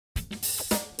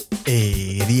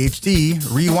ADHD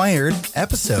reWired,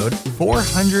 episode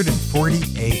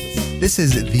 448. This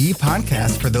is the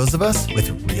podcast for those of us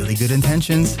with really good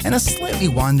intentions and a slightly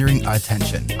wandering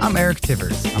attention. I'm Eric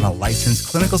Tivers. I'm a licensed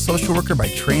clinical social worker by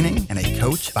training and a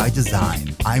coach by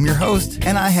design. I'm your host,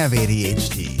 and I have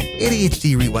ADHD.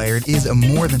 ADHD reWired is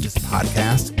more than just a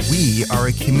podcast. We are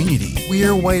a community. We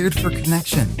are wired for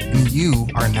connection, and you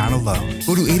are not alone.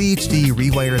 Go to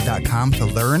ADHDrewired.com to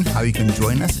learn how you can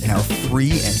join us in our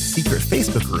free and secret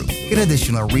Facebook group. Get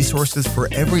additional resources for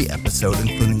every episode,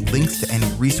 including links to any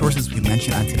resources we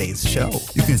mention on today's show.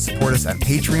 You can support us on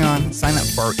Patreon, sign up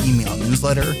for our email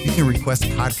newsletter. You can request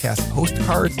podcast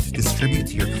postcards to distribute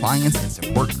to your clients and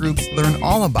support groups. Learn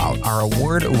all about our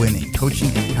award-winning coaching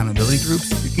and accountability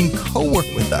groups. You can co-work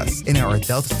with us in our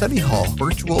Adult Study Hall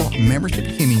virtual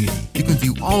membership community. You can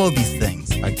do all of these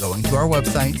things by going to our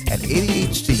website at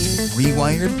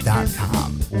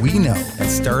ADHDrewired.com. We know that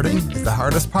starting is the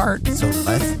hardest part, so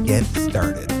let's get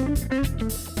started.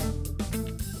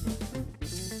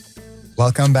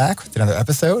 Welcome back to another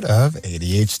episode of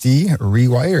ADHD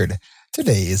reWired.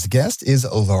 Today's guest is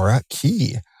Laura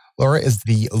Key. Laura is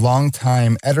the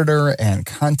longtime editor and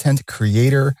content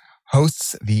creator,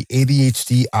 hosts the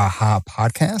ADHD Aha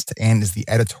podcast, and is the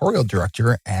editorial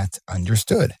director at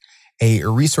Understood, a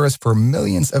resource for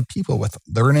millions of people with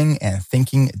learning and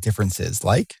thinking differences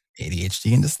like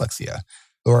ADHD and dyslexia.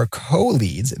 Laura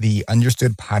co-leads the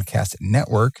Understood podcast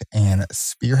network and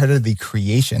spearheaded the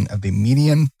creation of the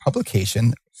medium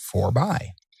publication 4By.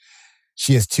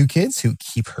 She has 2 kids who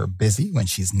keep her busy when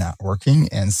she's not working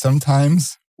and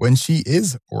sometimes when she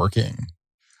is working.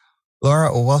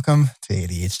 Laura, welcome to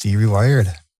ADHD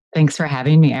reWired. Thanks for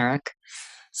having me, Eric.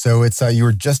 So it's you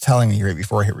were just telling me right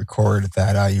before I hit record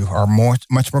that you are much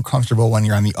more comfortable when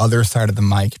you're on the other side of the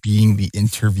mic being the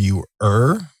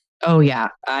interviewer. Oh, yeah.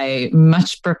 I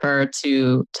much prefer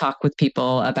to talk with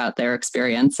people about their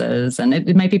experiences. And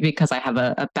it might be because I have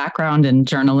a background in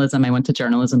journalism. I went to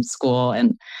journalism school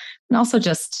and also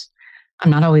just,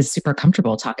 I'm not always super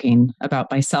comfortable talking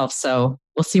about myself. So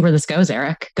we'll see where this goes,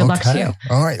 Eric. Good luck to you.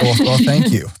 All right. Well,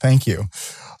 thank you. Thank you.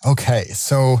 Okay.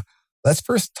 So let's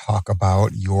first talk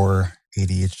about your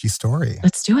ADHD story.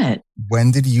 Let's do it. When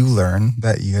did you learn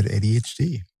that you had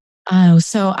ADHD?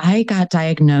 So I got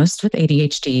diagnosed with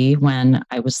ADHD when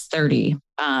I was 30.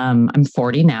 I'm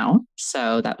 40 now,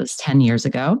 so that was 10 years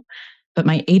ago. But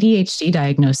my ADHD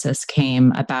diagnosis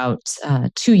came about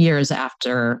 2 years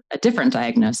after a different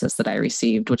diagnosis that I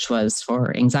received, which was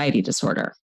for anxiety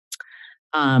disorder.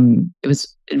 It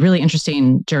was a really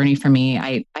interesting journey for me.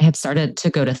 I had started to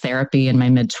go to therapy in my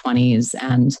mid-20s,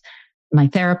 and my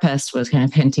therapist was kind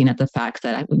of hinting at the fact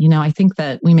that, I think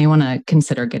that we may want to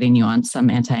consider getting you on some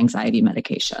anti-anxiety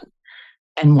medication.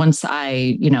 And once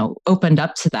I, opened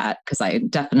up to that, because I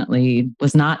definitely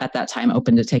was not at that time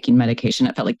open to taking medication,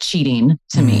 it felt like cheating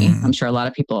to me. I'm sure a lot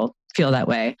of people feel that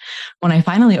way. When I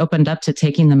finally opened up to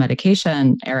taking the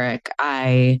medication, Eric,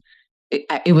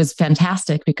 it was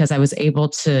fantastic because I was able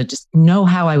to just know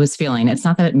how I was feeling. It's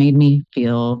not that it made me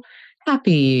feel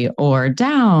happy or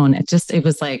down. It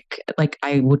was like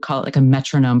I would call it like a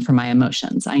metronome for my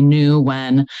emotions. I knew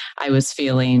when I was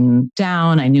feeling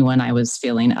down. I knew when I was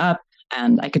feeling up,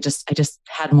 and I just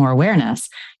had more awareness.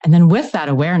 And then with that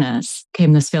awareness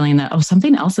came this feeling that,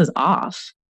 something else is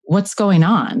off. What's going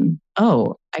on?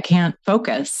 Oh, I can't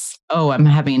focus. Oh, I'm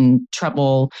having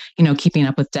trouble, keeping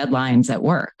up with deadlines at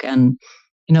work. And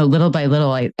little by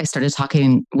little, I started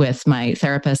talking with my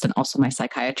therapist and also my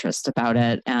psychiatrist about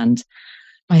it. And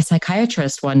my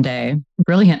psychiatrist one day,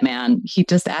 brilliant man, he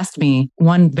just asked me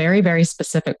one very, very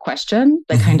specific question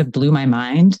that kind of blew my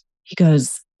mind. He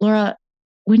goes, Laura,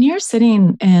 when you're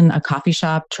sitting in a coffee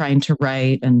shop trying to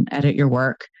write and edit your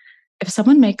work, if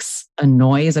someone makes a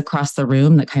noise across the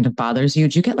room that kind of bothers you,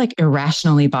 do you get like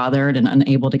irrationally bothered and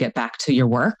unable to get back to your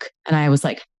work? And I was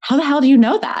like, how the hell do you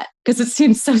know that? Because it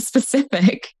seems so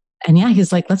specific. And yeah,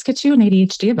 he's like, let's get you an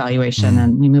ADHD evaluation.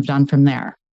 And we moved on from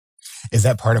there. Is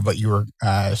that part of what you were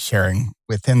sharing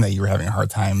with him, that you were having a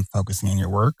hard time focusing on your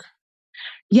work?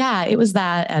 Yeah, it was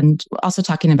that. And also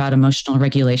talking about emotional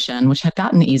regulation, which had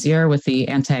gotten easier with the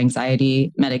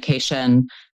anti-anxiety medication.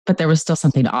 But there was still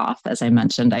something off, as I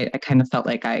mentioned. I kind of felt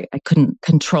like I couldn't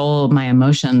control my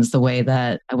emotions the way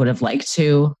that I would have liked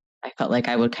to. I felt like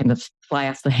I would kind of fly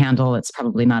off the handle. It's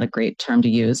probably not a great term to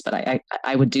use, but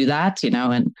I would do that,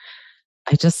 and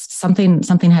I just,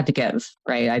 something had to give,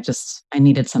 right? I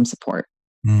needed some support.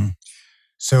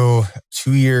 So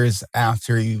 2 years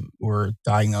after you were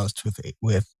diagnosed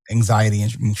with anxiety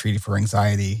and being treated for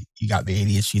anxiety, you got the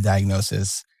ADHD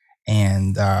diagnosis.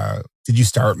 And Did you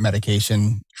start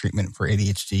medication treatment for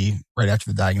ADHD right after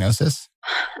the diagnosis?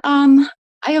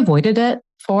 I avoided it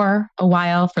for a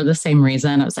while for the same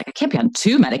reason. I was like, I can't be on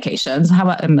two medications. How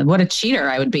about, what a cheater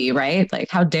I would be, right? Like,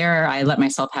 how dare I let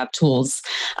myself have tools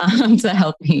to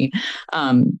help me,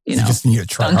 You just need to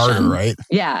try function. harder, right?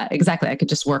 Yeah, exactly. I could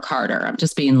just work harder. I'm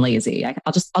just being lazy.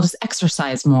 I'll just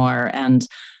exercise more, and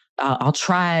I'll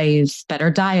try better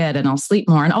diet, and I'll sleep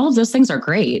more. And all of those things are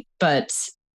great, but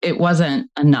it wasn't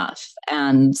enough.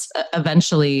 And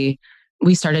eventually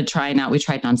we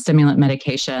tried non-stimulant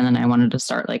medication, and I wanted to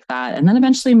start like that. And then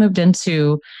eventually moved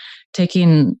into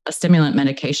taking a stimulant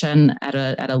medication at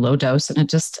a low dose. And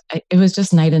it was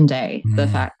just night and day. The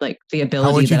fact, like the ability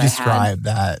How would you that describe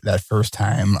that first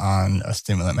time on a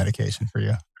stimulant medication for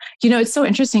you? It's so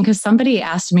interesting because somebody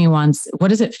asked me once, what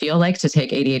does it feel like to take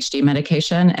ADHD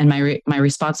medication? And my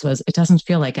response was, it doesn't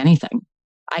feel like anything.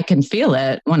 I can feel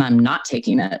it when I'm not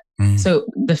taking it. So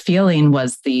the feeling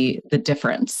was the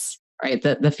difference, right?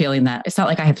 The feeling that it's not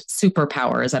like I have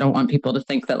superpowers. I don't want people to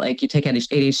think that like you take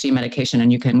ADHD medication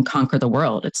and you can conquer the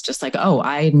world. It's just like, oh,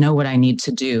 I know what I need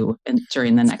to do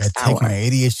during the next hour. I take my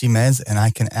ADHD meds and I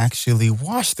can actually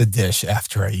wash the dish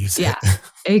after I use it. Yeah,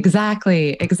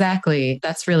 exactly.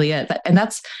 That's really it.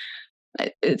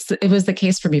 It was the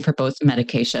case for me for both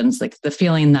medications. Like the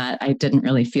feeling that I didn't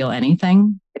really feel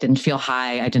anything. I didn't feel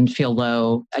high. I didn't feel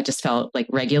low. I just felt like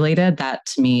regulated. That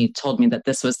to me told me that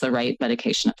this was the right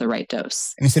medication at the right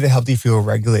dose. And you said it helped you feel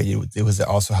regulated. It was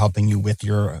also helping you with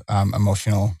your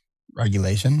emotional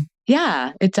regulation?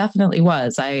 Yeah, it definitely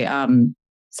was.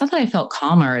 It's not that I felt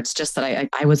calmer. It's just that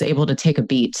I was able to take a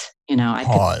beat.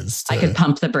 I could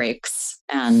pump the brakes.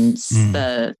 And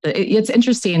it's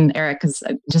interesting, Eric, because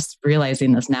I'm just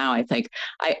realizing this now. I think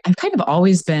I've kind of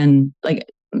always been like,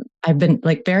 I've been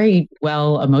like very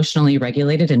well emotionally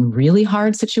regulated in really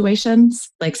hard situations,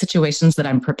 like situations that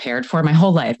I'm prepared for my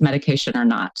whole life, medication or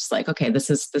not. Just like, okay, this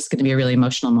is going to be a really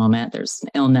emotional moment. There's an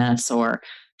illness or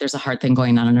there's a hard thing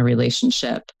going on in a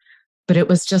relationship. But it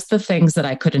was just the things that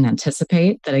I couldn't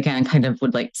anticipate that, again, kind of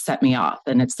would like set me off.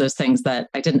 And it's those things that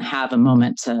I didn't have a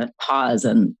moment to pause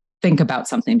and think about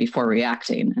something before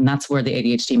reacting. And that's where the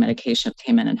ADHD medication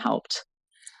came in and helped.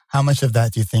 How much of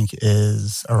that do you think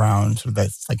is around sort of that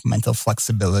like mental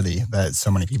flexibility that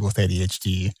so many people with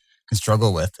ADHD can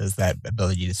struggle with? Is that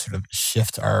ability to sort of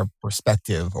shift our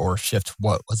perspective or shift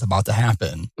what was about to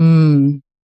happen?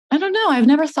 I don't know. I've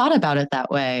never thought about it that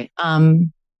way.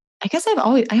 I guess I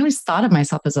always thought of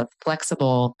myself as a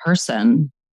flexible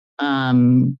person.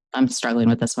 I'm struggling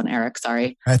with this one, Eric.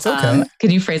 Sorry. That's okay.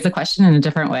 Could you phrase the question in a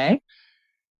different way?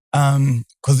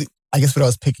 Because I guess what I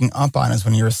was picking up on is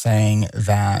when you were saying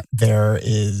that there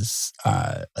is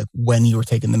like when you were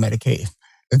taking the medication.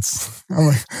 There's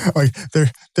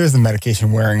the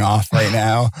medication wearing off right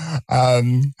now.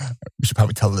 We should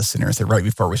probably tell the listeners that right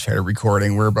before we started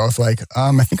recording, we're both like,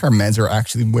 I think our meds are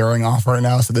actually wearing off right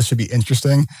now, so this should be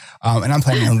interesting. And I'm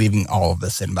planning on leaving all of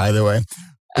this in, by the way,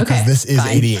 because this is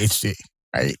fine. ADHD,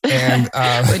 right? And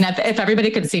if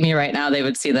everybody could see me right now, they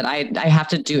would see that I have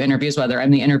to do interviews, whether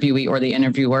I'm the interviewee or the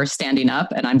interviewer, standing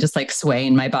up, and I'm just like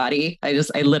swaying my body. I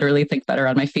literally think better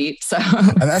on my feet. So,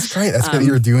 and that's great. That's good.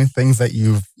 You're doing things that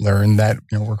you've learned that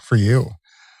work for you.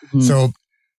 Mm-hmm. So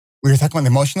we were talking about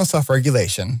emotional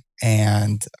self-regulation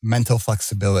and mental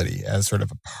flexibility as sort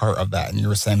of a part of that. And you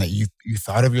were saying that you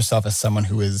thought of yourself as someone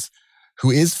who is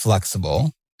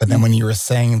flexible, but then when you were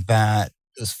saying that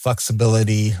it was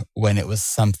flexibility when it was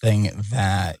something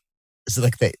that is it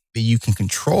like that you can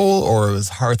control, or it was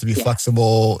hard to be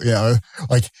flexible,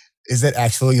 like, is it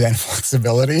actually then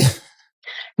flexibility?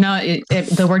 No,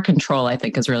 the word control, I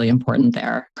think, is really important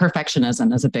there.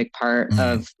 Perfectionism is a big part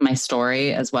of my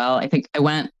story as well. I think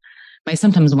my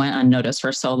symptoms went unnoticed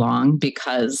for so long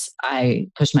because I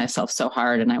pushed myself so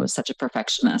hard and I was such a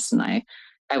perfectionist, and I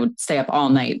would stay up all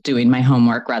night doing my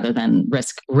homework rather than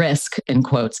risk in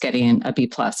quotes, getting a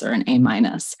B+ or an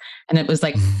A-. And it was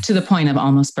like to the point of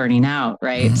almost burning out,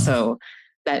 right? So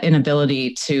that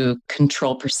inability to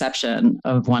control perception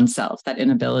of oneself, that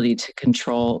inability to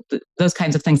control those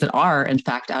kinds of things that are in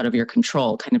fact out of your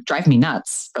control kind of drive me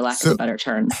nuts, for lack of a better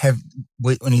term.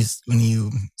 When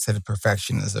you said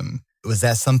perfectionism, was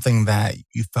that something that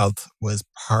you felt was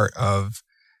part of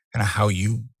kind of how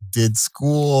you did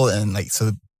school and like,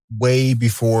 so way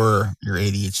before your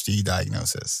ADHD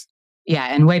diagnosis?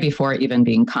 Yeah. And way before even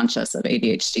being conscious of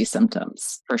ADHD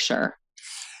symptoms, for sure.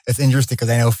 It's interesting because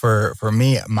I know for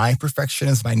me, my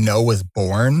perfectionism, I know, was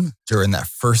born during that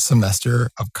first semester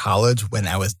of college when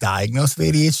I was diagnosed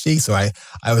with ADHD. So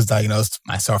I was diagnosed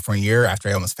my sophomore year after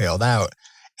I almost failed out.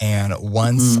 And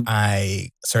once I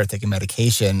started taking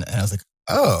medication and I was like,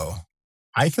 oh,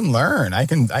 I can learn. I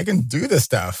can do this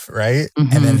stuff, right?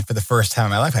 Mm-hmm. And then for the first time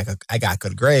in my life, I got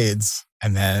good grades,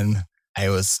 and then I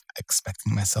was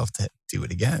expecting myself to do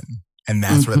it again, and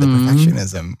that's where the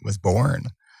perfectionism was born.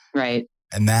 Right.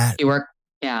 And that you work.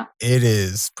 Yeah. It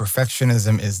is.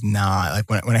 Perfectionism is not like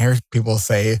when I hear people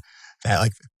say that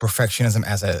like perfectionism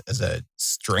as a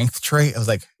strength trait, I was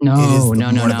like, No, it is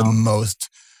no, one of the most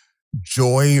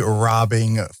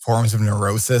joy-robbing forms of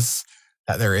neurosis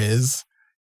that there is.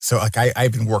 So like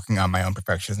I've been working on my own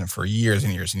perfectionism for years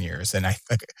and years and years. And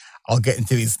I'll get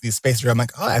into these spaces where I'm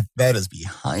like, oh, that is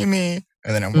behind me.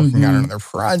 And then I'm working on another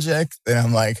project. And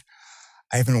I'm like,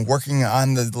 I've been working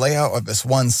on the layout of this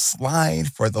one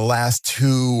slide for the last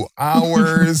 2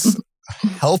 hours.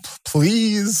 Help,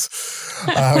 please.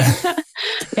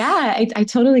 Yeah, I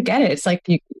totally get it. It's like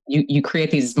you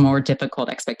create these more difficult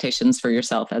expectations for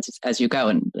yourself as you go.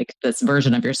 And like this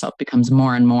version of yourself becomes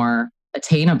more and more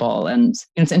attainable. And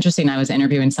it's interesting. I was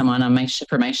interviewing someone on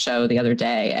for my show the other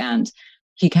day, and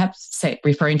he kept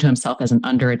referring to himself as an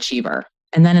underachiever.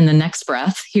 And then in the next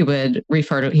breath, he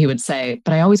would say,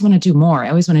 but I always want to do more. I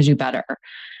always want to do better.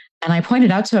 And I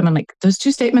pointed out to him, I'm like, those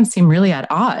two statements seem really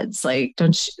at odds. Like,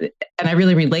 don't you? And I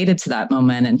really related to that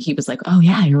moment. And he was like, oh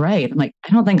yeah, you're right. I'm like, I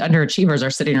don't think underachievers are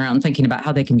sitting around thinking about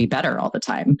how they can be better all the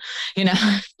time.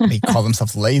 They call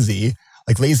themselves lazy.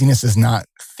 Like laziness is not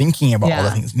thinking about all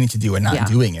the things you need to do and not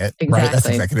doing it. Exactly. Right? That's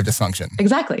executive dysfunction.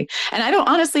 Exactly. And I don't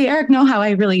honestly, Eric, know how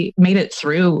I really made it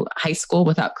through high school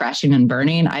without crashing and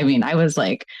burning. I mean, I was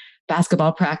like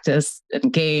basketball practice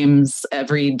and games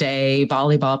every day,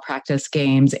 volleyball practice,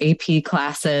 games, AP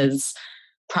classes,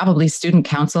 probably student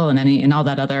council and all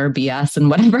that other BS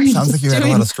and whatever. Sounds like you had a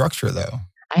lot of structure though.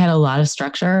 I had a lot of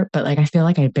structure, but like I feel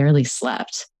like I barely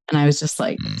slept. And I was just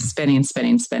like spinning.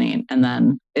 And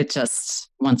then it just,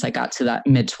 once I got to that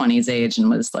mid-20s age and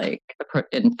was like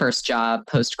in first job,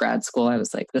 post-grad school, I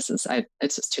was like, it's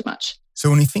just too much. So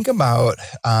when you think about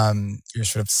your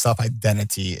sort of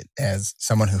self-identity as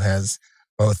someone who has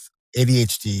both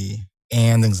ADHD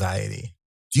and anxiety,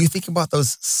 do you think about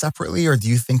those separately, or do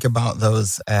you think about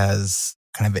those as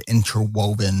kind of an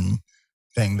interwoven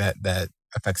thing that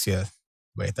affects you the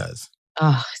way it does?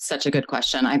 Oh, such a good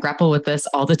question. I grapple with this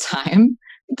all the time.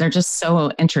 They're just so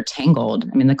intertangled.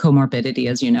 I mean, the comorbidity,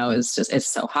 as you know, it's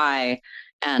so high.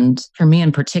 And for me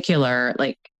in particular,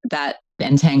 like that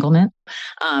entanglement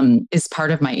is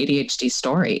part of my ADHD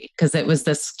story, because it was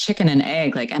this chicken and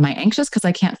egg. Like, am I anxious because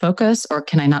I can't focus, or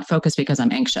can I not focus because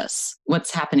I'm anxious?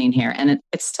 What's happening here? And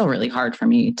it's still really hard for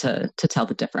me to tell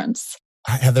the difference.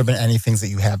 Have there been any things that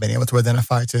you have been able to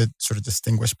identify to sort of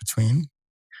distinguish between?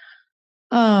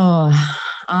 Oh,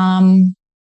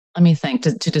 let me think.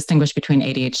 To distinguish between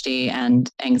ADHD and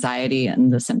anxiety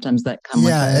and the symptoms that come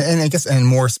with it. Yeah, and I guess, and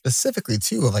more specifically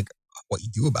too, like what you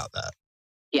do about that.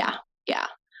 Yeah.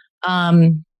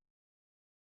 I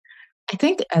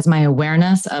think as my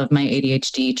awareness of my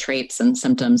ADHD traits and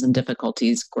symptoms and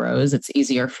difficulties grows, it's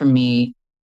easier for me.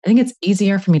 I think it's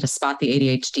easier for me to spot the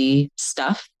ADHD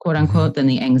stuff, quote unquote, than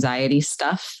the anxiety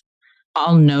stuff.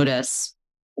 I'll notice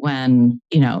when,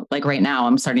 like right now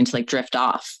I'm starting to like drift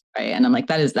off, right? And I'm like,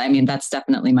 that's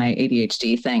definitely my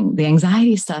ADHD thing. The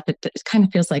anxiety stuff, it kind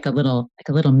of feels like a little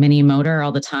mini motor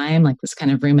all the time, like this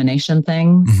kind of rumination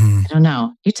thing. I don't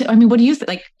know. What do you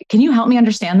like? Can you help me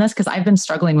understand this? Because I've been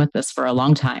struggling with this for a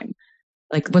long time.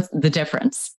 Like, what's the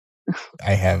difference?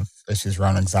 I have issues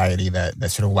around anxiety that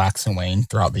sort of wax and wane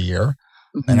throughout the year.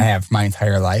 And I have my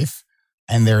entire life.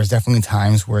 And there's definitely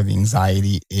times where the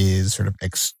anxiety is sort of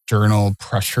external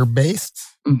pressure based.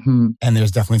 And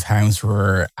there's definitely times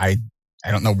where I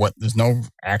don't know there's no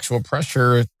actual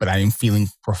pressure, but I am feeling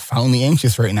profoundly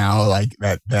anxious right now, like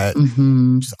that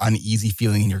just uneasy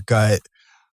feeling in your gut.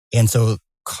 And so a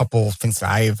couple things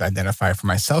that I've identified for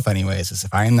myself anyways is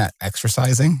if I am not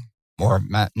exercising or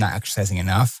not exercising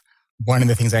enough, one of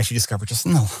the things I actually discovered just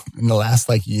in the last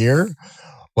year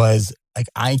was like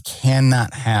I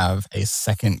cannot have a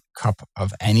second cup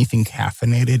of anything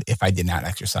caffeinated if I did not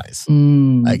exercise.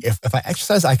 Like if I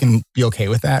exercise, I can be okay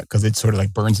with that because it sort of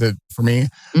like burns it for me.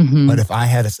 But if I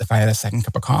had a second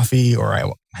cup of coffee, or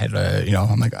I had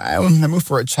I'm like, I want to move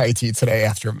for a chai tea today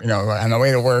after on the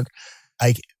way to work,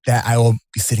 like that, I will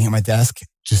be sitting at my desk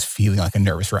just feeling like a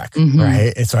nervous wreck,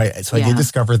 right? And so I did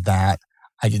discover that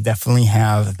I did definitely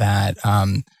have that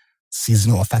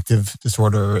seasonal affective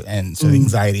disorder, and so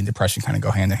anxiety and depression kind of go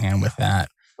hand in hand with that.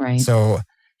 Right. So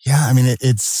yeah, I mean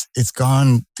it's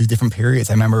gone through different periods.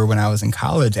 I remember when I was in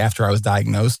college, after I was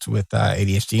diagnosed with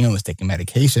ADHD and was taking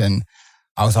medication,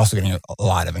 I was also getting a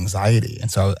lot of anxiety, and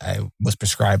so I was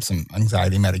prescribed some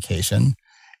anxiety medication.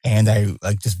 And I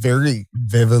like just very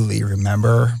vividly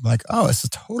remember like, oh, this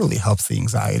totally helps the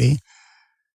anxiety.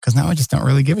 Because now I just don't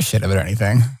really give a shit about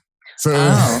anything. So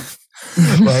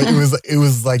right,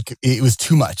 it was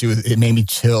too much. It made me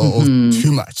chill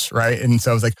too much, right? And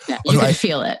so I was like, you could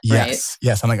feel it, right?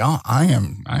 Yes. I'm like, oh, I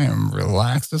am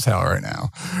relaxed as hell right now,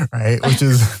 right? Which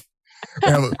is,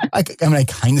 I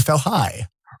kind of felt high,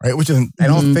 right? Which is, I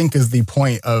don't think is the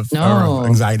point of our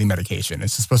anxiety medication.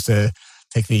 It's just supposed to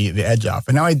take the edge off.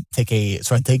 And now I take my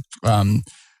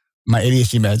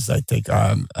ADHD meds. I take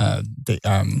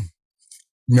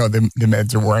the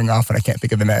meds are wearing off and I can't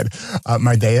think of the med.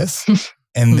 My Deus.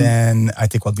 And then I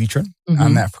take Wellbutrin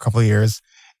on that for a couple of years.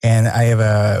 And I have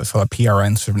a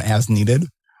PRN, sort of an as needed,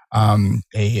 a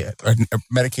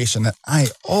medication that I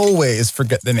always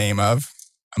forget the name of.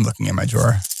 I'm looking in my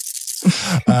drawer.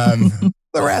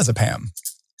 Lorazepam,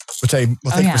 which I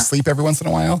will take for sleep every once in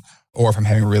a while. Or if I'm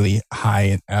having really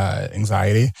high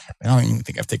anxiety. I don't even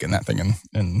think I've taken that thing in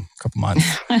a couple months.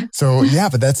 So yeah,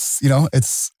 but that's,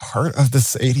 it's part of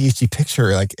this ADHD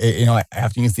picture. Like, I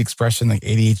have to use the expression like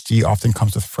ADHD often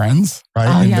comes with friends, right?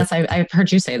 Oh, yes. I've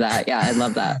heard you say that. Yeah, I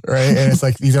love that. Right. And it's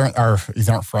like, these aren't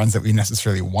friends that we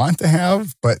necessarily want to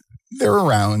have, but they're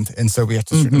around. And so we have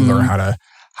to learn how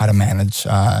to manage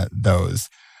those.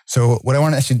 So what I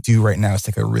want to actually do right now is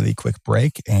take a really quick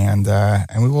break and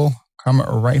we will come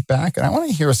right back. And I want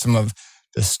to hear some of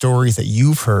the stories that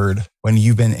you've heard when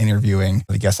you've been interviewing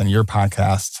the guests on your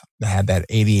podcast that had that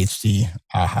ADHD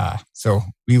aha. So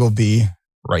we will be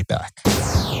right back.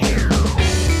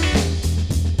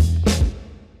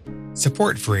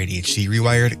 Support for ADHD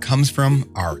Rewired comes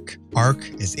from ARC. ARC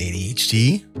is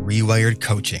ADHD Rewired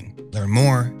Coaching. Learn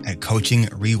more at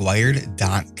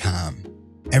coachingrewired.com.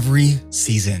 Every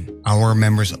season, our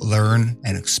members learn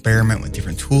and experiment with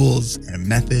different tools and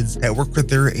methods that work with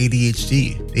their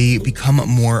ADHD. They become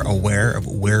more aware of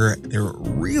where they're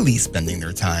really spending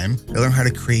their time. They learn how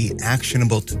to create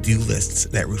actionable to-do lists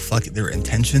that reflect their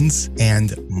intentions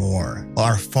and more. Well,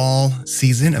 our fall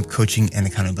season of coaching and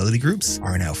accountability groups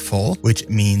are now full, which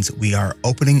means we are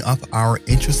opening up our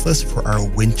interest list for our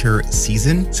winter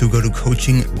season. So go to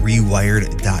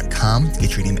coachingrewired.com to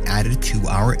get your name added to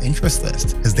our interest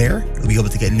list. Because there, you'll be able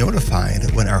to get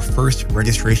notified when our first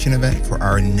registration event for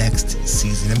our next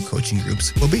season of coaching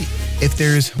groups will be. If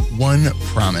there's one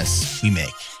promise we make,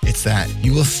 it's that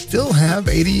you will still have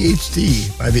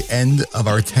ADHD by the end of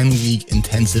our 10-week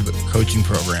intensive coaching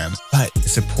program. But the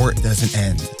support doesn't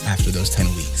end after those 10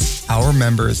 weeks. Our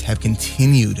members have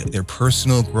continued their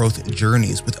personal growth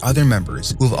journeys with other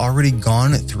members who have already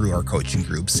gone through our coaching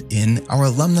groups in our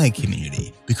alumni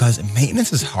community. Because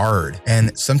maintenance is hard,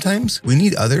 and sometimes we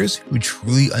need others who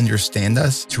truly understand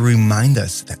us to remind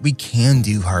us that we can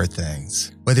do hard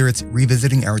things. Whether it's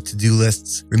revisiting our to-do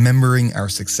lists, remembering our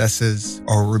successes,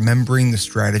 or remembering the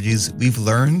strategies we've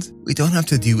learned, we don't have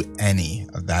to do any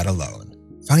of that alone.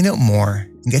 Find out more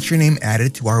and get your name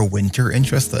added to our winter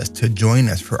interest list to join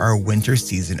us for our winter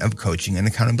season of coaching and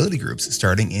accountability groups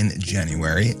starting in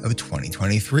January of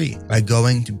 2023 by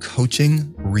going to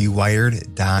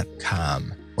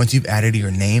coachingrewired.com. Once you've added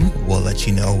your name, we'll let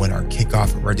you know when our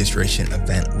kickoff registration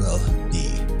event will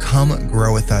be. Come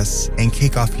grow with us and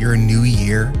kick off your new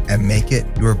year and make it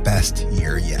your best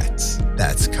year yet.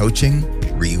 That's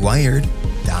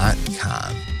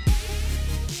coachingrewired.com.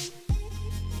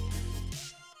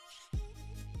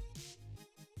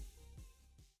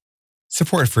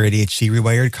 Support for ADHD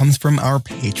Rewired comes from our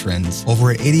patrons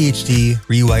over at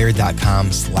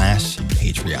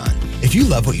ADHDrewired.com/Patreon. If you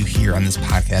love what you hear on this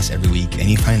podcast every week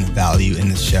and you find value in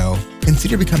this show,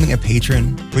 consider becoming a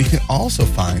patron where you can also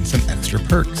find some extra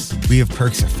perks. We have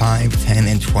perks of $5, $10,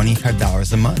 and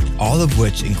 $25 a month, all of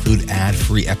which include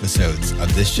ad-free episodes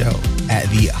of this show. At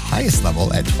the highest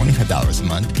level, at $25 a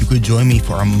month, you could join me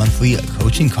for our monthly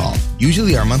coaching call.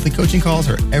 Usually our monthly coaching calls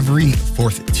are every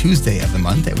fourth Tuesday of the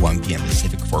month at 1 p.m.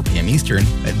 Pacific, 4 p.m. Eastern.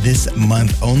 But this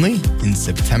month only, in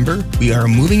September, we are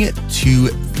moving it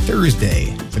to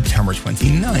Thursday, September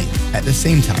 29th, at the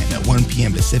same time at 1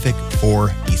 p.m. Pacific,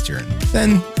 4 Eastern.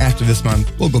 Then, after this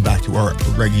month, we'll go back to our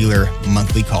regular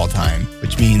monthly call time,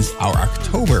 which means our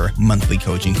October monthly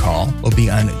coaching call will be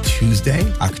on Tuesday,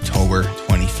 October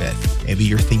 25th. Maybe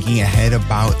you're thinking ahead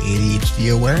about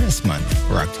ADHD Awareness Month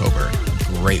for October.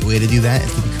 A great way to do that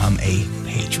is to become a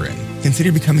patron.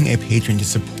 Consider becoming a patron to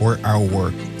support our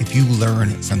work if you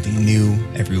learn something new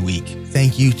every week.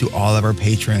 Thank you to all of our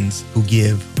patrons who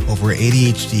give over at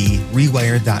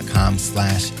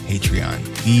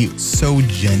ADHDrewired.com/Patreon. We so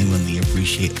genuinely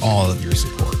appreciate all of your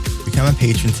support. Become a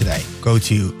patron today. Go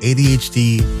to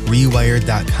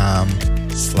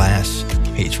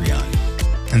ADHDrewired.com/Patreon.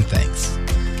 And thanks.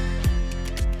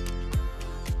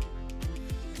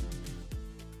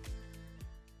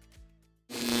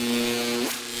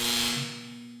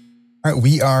 All right,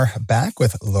 we are back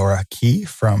with Laura Key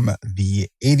from the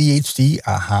ADHD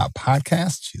Aha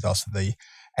podcast. She's also the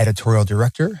editorial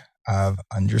director of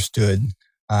Understood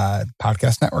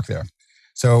podcast network there.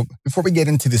 So before we get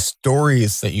into the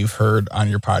stories that you've heard on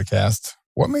your podcast,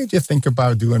 what made you think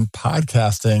about doing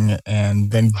podcasting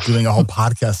and then doing a whole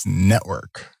podcast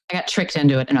network? I got tricked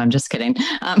into it. No, I'm just kidding.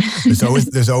 There's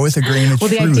always a grain of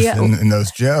truth in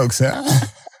those jokes.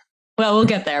 Well, we'll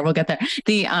get there.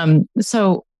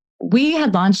 So we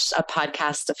had launched a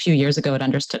podcast a few years ago at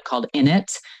Understood called In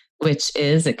It, which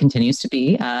it continues to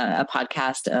be a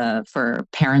podcast for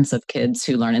parents of kids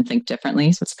who learn and think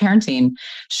differently. So it's a parenting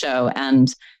show,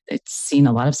 and it's seen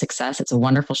a lot of success. It's a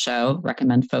wonderful show.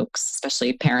 Recommend folks,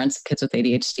 especially parents of kids with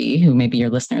ADHD, who maybe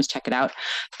your listeners, check it out.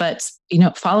 But,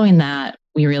 following that,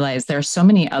 we realized there are so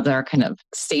many other kind of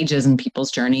stages in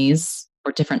people's journeys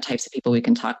or different types of people we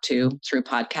can talk to through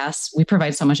podcasts. We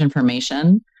provide so much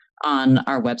information on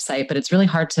our website, but it's really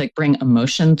hard to bring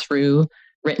emotion through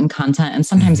written content and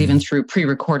sometimes even through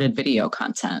pre-recorded video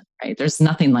content, right? There's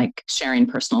nothing like sharing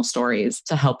personal stories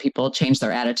to help people change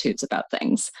their attitudes about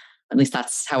things. At least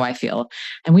that's how I feel.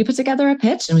 And we put together a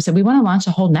pitch and we said, we want to launch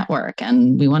a whole network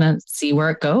and we want to see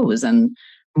where it goes. And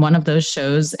one of those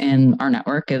shows in our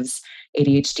network is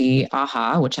ADHD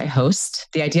Aha, which I host.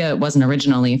 The idea wasn't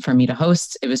originally for me to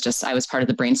host. It was just, I was part of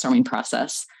the brainstorming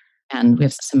process. And we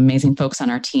have some amazing folks on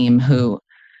our team who,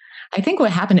 I think what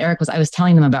happened, Eric, was I was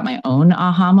telling them about my own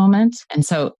aha moment. And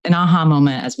so an aha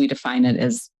moment, as we define it,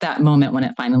 is that moment when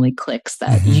it finally clicks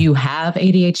that you have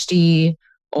ADHD,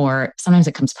 or sometimes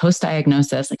it comes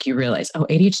post-diagnosis, like you realize, oh,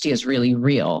 ADHD is really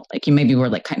real. Like you maybe were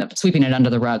like kind of sweeping it under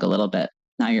the rug a little bit.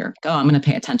 Now you're, I'm going to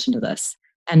pay attention to this.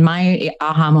 And my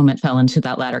aha moment fell into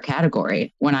that latter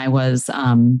category when I was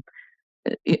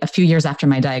a few years after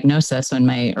my diagnosis, so in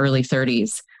my early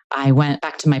 30s. I went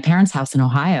back to my parents' house in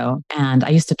Ohio and I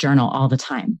used to journal all the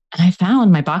time. And I found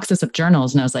my boxes of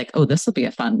journals and I was like, oh, this will be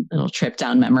a fun little trip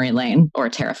down memory lane, or a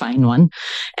terrifying one.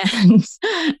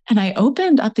 And I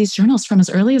opened up these journals from as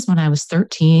early as when I was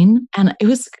 13. And it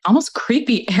was almost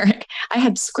creepy, Eric. I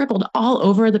had scribbled all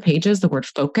over the pages the word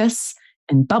focus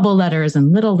and bubble letters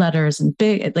and little letters and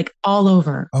big, like all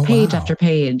over, page after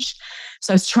page.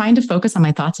 So I was trying to focus on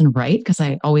my thoughts and write because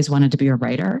I always wanted to be a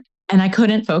writer. And I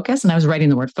couldn't focus, and I was writing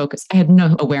the word focus. I had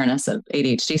no awareness of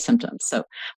ADHD symptoms.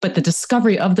 But the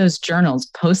discovery of those journals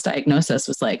post-diagnosis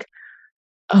was like,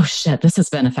 oh shit, this has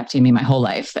been affecting me my whole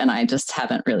life. And I just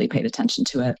haven't really paid attention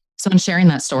to it. So in sharing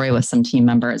that story with some team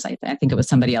members, I think it was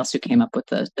somebody else who came up with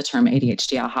the term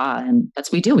ADHD Aha. And that's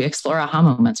what we do. We explore aha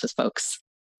moments with folks.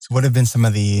 So what have been some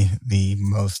of the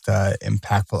most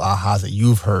impactful ahas that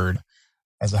you've heard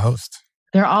as a host?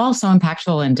 They're all so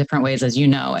impactful in different ways, as you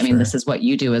know. I mean, this is what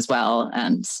you do as well.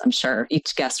 And I'm sure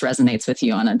each guest resonates with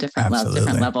you on a different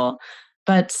level.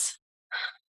 But,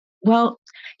 well,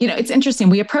 it's interesting.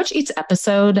 We approach each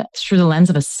episode through the lens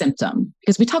of a symptom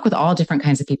because we talk with all different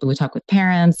kinds of people. We talk with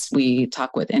parents, we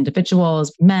talk with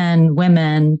individuals, men,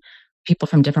 women, people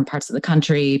from different parts of the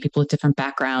country, people with different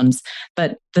backgrounds.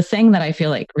 But the thing that I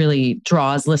feel like really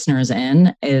draws listeners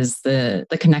in is the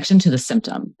connection to the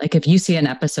symptom. Like if you see an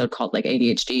episode called like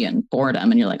ADHD and boredom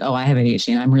and you're like, oh, I have ADHD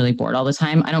and I'm really bored all the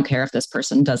time. I don't care if this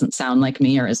person doesn't sound like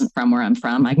me or isn't from where I'm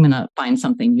from. I'm going to find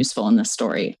something useful in this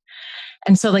story.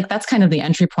 And so like, that's kind of the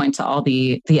entry point to all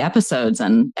the episodes.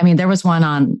 And I mean, there was one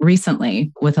on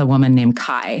recently with a woman named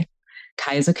Kai.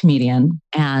 Kai is a comedian.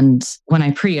 And when I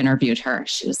pre-interviewed her,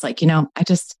 she was like, I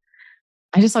just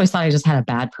always thought I just had a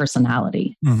bad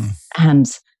personality. And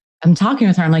I'm talking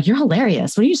with her. I'm like, you're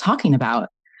hilarious. What are you talking about?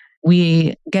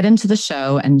 We get into the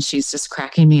show and she's just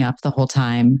cracking me up the whole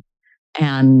time.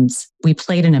 And we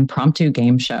played an impromptu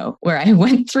game show where I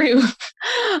went through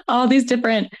all these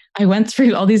different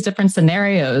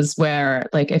scenarios where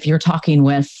like, if you're talking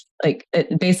with like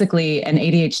basically an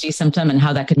ADHD symptom and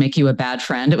how that could make you a bad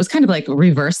friend. It was kind of like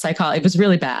reverse psychology. It was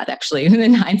really bad actually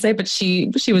in hindsight, but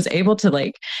she was able to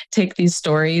like take these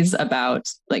stories about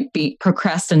like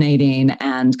procrastinating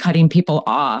and cutting people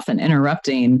off and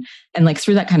interrupting, and like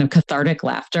through that kind of cathartic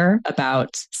laughter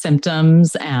about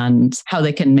symptoms and how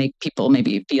they can make people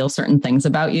maybe feel certain things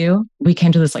about you. We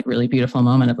came to this like really beautiful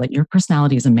moment of like, your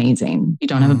personality is amazing. You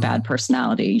don't have a bad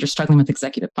personality. You're struggling with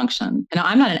executive function. And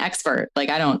I'm not an expert. Like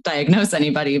I don't diagnose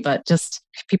anybody, but just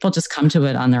people just come to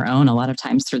it on their own a lot of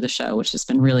times through the show, which has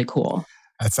been really cool.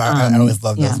 I always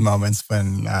love those moments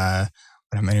when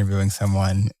I'm interviewing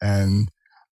someone and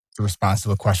the response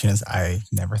to a question is, I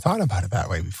never thought about it that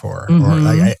way before. Or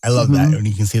like, I love that when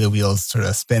you can see the wheels sort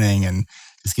of spinning and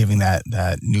just giving that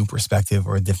new perspective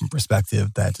or a different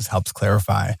perspective that just helps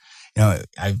clarify.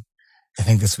 I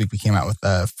think this week we came out with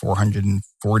the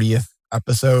 440th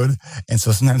episode. And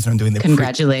so sometimes when I'm doing the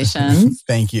Congratulations.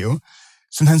 Thank you.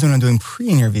 Sometimes when I'm doing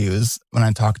pre-interviews, when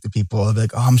I talk to people, they're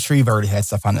like, oh, I'm sure you've already had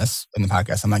stuff on this in the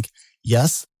podcast. I'm like,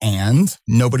 yes, and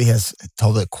nobody has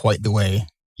told it quite the way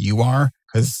you are.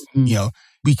 Because,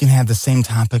 we can have the same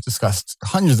topic discussed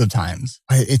hundreds of times,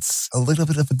 but it's a little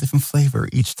bit of a different flavor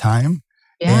each time.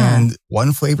 Yeah. And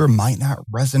one flavor might not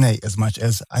resonate as much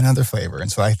as another flavor.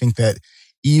 And so I think that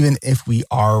even if we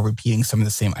are repeating some of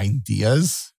the same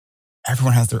ideas,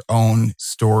 everyone has their own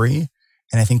story.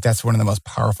 And I think that's one of the most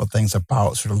powerful things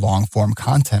about sort of long form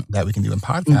content that we can do in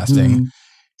podcasting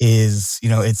is,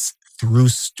 it's through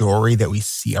story that we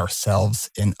see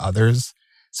ourselves in others.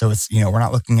 So it's, we're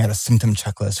not looking at a symptom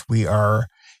checklist. We are,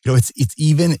 it's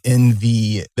even in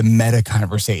the meta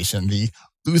conversation, the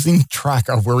losing track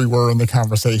of where we were in the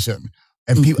conversation.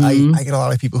 And people, I get a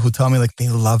lot of people who tell me like they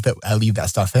love that I leave that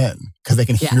stuff in because they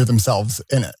can hear themselves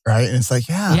in it, right? And it's like,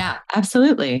 yeah,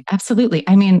 absolutely, absolutely.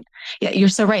 I mean, yeah, you're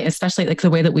so right. Especially like the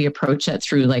way that we approach it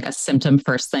through like a symptom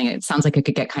first thing. It sounds like it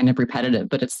could get kind of repetitive,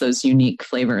 but it's those unique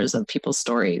flavors of people's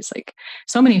stories. Like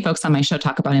so many folks on my show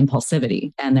talk about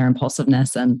impulsivity and their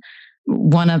impulsiveness. And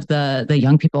one of the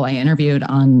young people I interviewed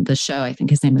on the show, I think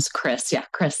his name is Chris. Yeah,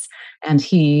 Chris. And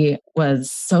he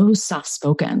was so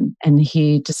soft-spoken. And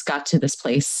he just got to this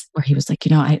place where he was like,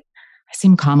 I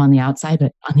seem calm on the outside,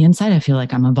 but on the inside, I feel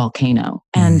like I'm a volcano.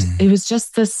 And it was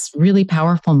just this really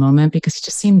powerful moment because he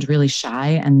just seemed really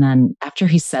shy. And then after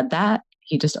he said that,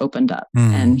 he just opened up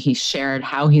and he shared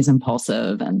how he's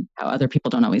impulsive and how other people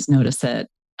don't always notice it.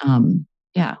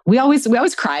 Yeah, we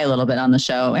always cry a little bit on the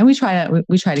show, and we try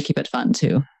to keep it fun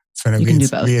too. So you can do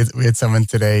both. We had someone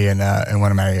today in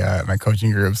one of my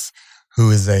coaching groups who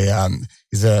is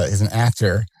he's an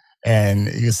actor, and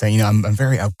he was saying, I'm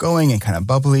very outgoing and kind of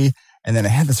bubbly, and then I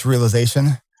had this realization,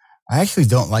 I actually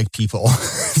don't like people.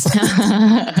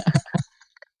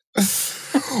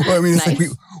 Well, I mean, it's nice. Like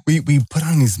we put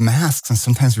on these masks, and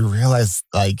sometimes we realize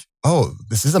like, oh,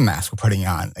 this is a mask we're putting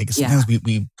on. Like sometimes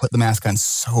we put the mask on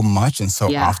so much and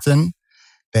so often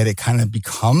that it kind of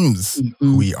becomes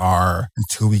who we are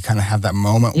until we kind of have that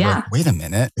moment where, wait a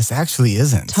minute, this actually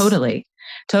isn't. Totally.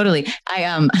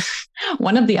 I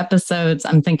one of the episodes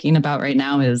I'm thinking about right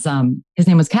now is his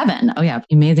name was Kevin. Oh yeah,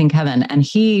 amazing Kevin. And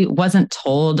he wasn't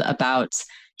told about.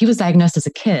 He was diagnosed as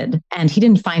a kid and he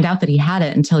didn't find out that he had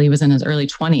it until he was in his early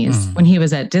 20s when he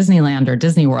was at Disneyland or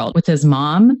Disney World with his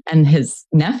mom and his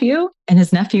nephew. And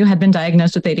his nephew had been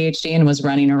diagnosed with ADHD and was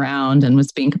running around and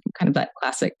was being kind of that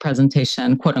classic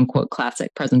presentation, quote unquote,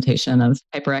 classic presentation of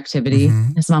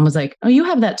hyperactivity. His mom was like, oh, you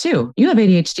have that too. You have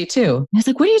ADHD too. And he's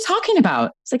like, what are you talking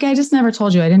about? It's like, I just never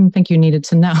told you. I didn't think you needed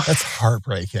to know. That's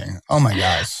heartbreaking. Oh my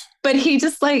gosh. But he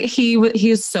just like, he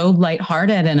is so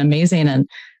lighthearted and amazing. And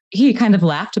he kind of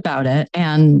laughed about it.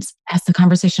 And as the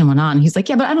conversation went on, he's like,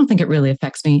 yeah, but I don't think it really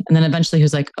affects me. And then eventually he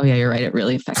was like, oh yeah, you're right. It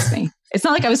really affects me. It's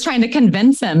not like I was trying to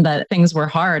convince him that things were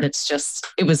hard. It's just,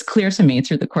 it was clear to me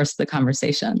through the course of the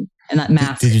conversation. And that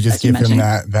mask. Did you just give him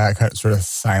that kind of sort of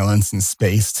silence and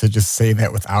space to just say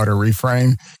that without a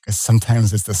refrain? Because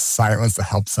sometimes it's the silence that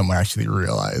helps someone actually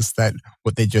realize that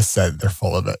what they just said, they're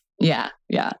full of it. Yeah.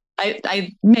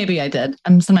 I maybe I did.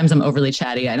 Sometimes I'm overly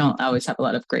chatty. I don't always have a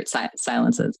lot of great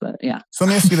silences, but yeah. So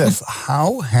let me ask you this.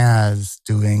 How has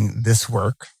doing this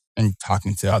work and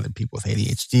talking to other people with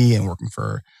ADHD and working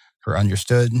for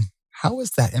Understood, how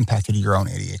has that impacted your own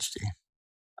ADHD?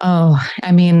 Oh,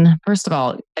 I mean, first of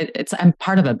all, I'm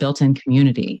part of a built-in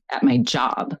community at my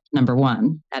job, number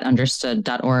one, at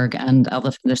understood.org. And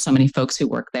there's so many folks who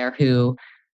work there who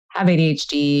have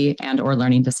ADHD and or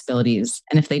learning disabilities.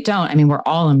 And if they don't, I mean, we're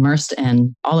all immersed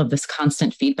in all of this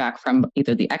constant feedback from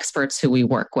either the experts who we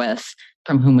work with,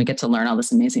 from whom we get to learn all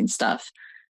this amazing stuff.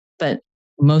 But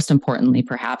most importantly,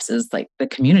 perhaps, is like the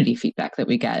community feedback that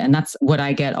we get. And that's what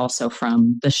I get also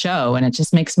from the show. And it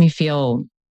just makes me feel,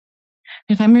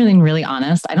 if I'm really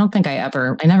honest, I don't think I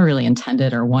never really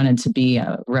intended or wanted to be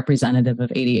a representative of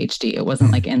ADHD. It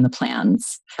wasn't like in the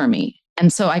plans for me.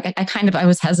 And so I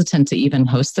was hesitant to even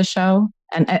host the show.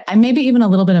 And I maybe even a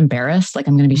little bit embarrassed, like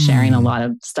I'm going to be sharing a lot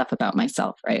of stuff about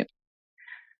myself, right?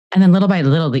 And then little by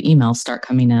little, the emails start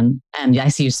coming in. And I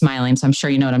see you smiling, so I'm sure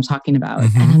you know what I'm talking about.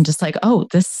 And I'm just like, oh,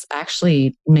 this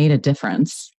actually made a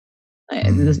difference.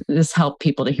 This helped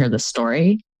people to hear the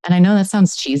story. And I know that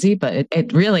sounds cheesy, but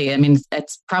it really, I mean,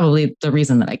 it's probably the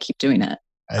reason that I keep doing it.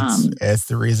 It's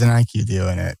the reason I keep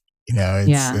doing it.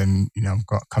 Been,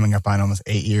 coming up on almost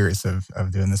 8 years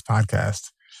of doing this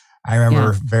podcast. I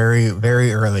remember very,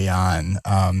 very early on,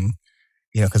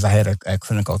 because I had a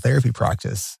clinical therapy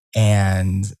practice,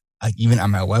 and even on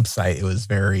my website, it was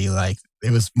very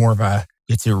it was more of a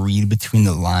you had to read between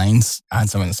the lines on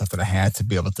some of the stuff that I had to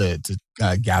be able to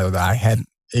gather that I had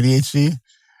ADHD.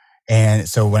 And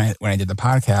so when I did the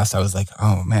podcast, I was like,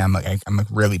 oh man, I'm like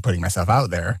really putting myself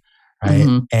out there, right?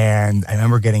 Mm-hmm. And I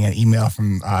remember getting an email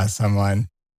from someone,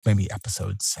 maybe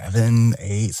episode 7,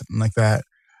 8, something like that.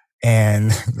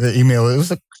 And the email, it was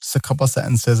just a couple of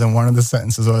sentences, and one of the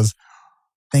sentences was,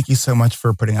 "Thank you so much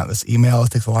for putting out this email. It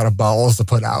takes a lot of balls to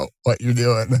put out what you're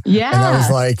doing." Yeah. And I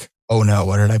was like, oh no,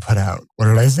 what did I put out? What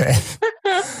did I say?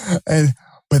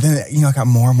 But then, I got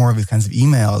more and more of these kinds of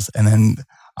emails. And then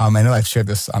I know I've shared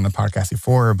this on the podcast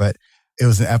before, but it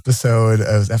was episode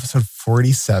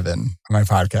 47 of my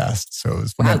podcast. So it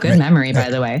was wow, good memory, by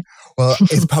the way. Well,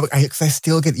 it's probably, because I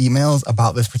still get emails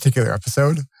about this particular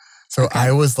episode. So okay.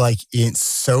 I was like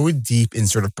so deep in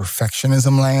sort of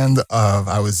perfectionism land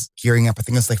I was gearing up. I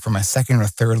think it's like for my second or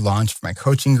third launch for my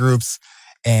coaching groups.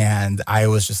 And I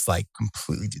was just like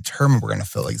completely determined we're going to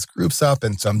fill these groups up.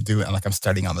 And so I'm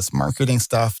studying all this marketing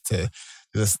stuff to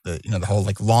do the whole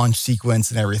like launch sequence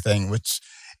and everything, which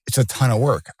it's a ton of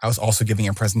work. I was also giving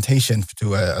a presentation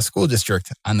to a school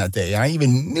district on that day. And I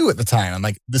even knew at the time, I'm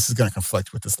like, this is going to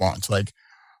conflict with this launch.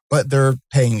 But they're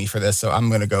paying me for this. So I'm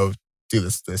going to go do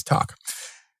this talk.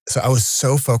 So I was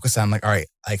so focused on like, all right,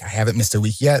 like I haven't missed a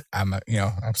week yet. I'm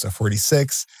episode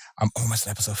 46. I'm almost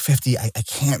at episode 50. I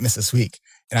can't miss this week.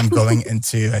 And I'm going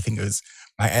into, I think it was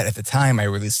at the time I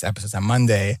released episodes on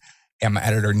Monday, and my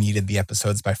editor needed the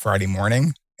episodes by Friday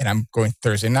morning. And I'm going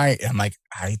Thursday night, and I'm like,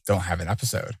 I don't have an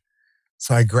episode.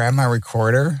 So I grabbed my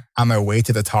recorder on my way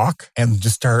to the talk and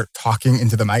just start talking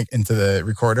into the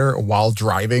recorder while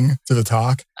driving to the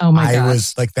talk. Oh my gosh. I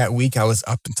was like, that week I was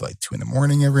up until like 2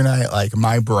 a.m. every night. Like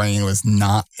my brain was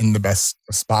not in the best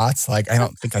spots. Like I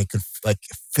don't think I could like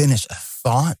finish a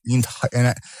thought. And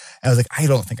I was like, I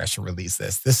don't think I should release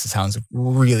this. This sounds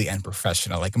really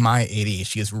unprofessional. Like my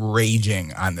ADHD is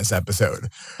raging on this episode.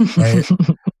 Right?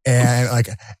 And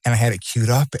I had it queued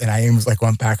up, and I was like,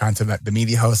 went back onto the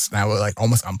media host, and I was like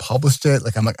almost unpublished it.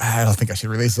 Like, I'm like, I don't think I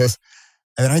should release this.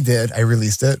 And then I did, I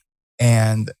released it.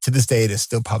 And to this day, it is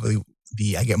still probably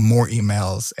I get more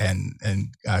emails and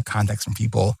contacts from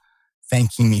people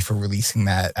thanking me for releasing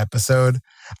that episode.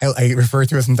 I refer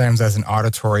to it sometimes as an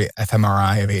auditory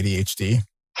fMRI of ADHD.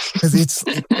 Because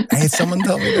I had someone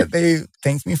tell me that they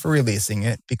thanked me for releasing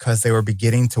it because they were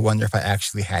beginning to wonder if I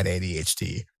actually had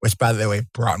ADHD, which, by the way,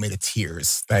 brought me to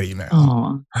tears, that email.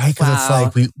 Oh, right? Because it's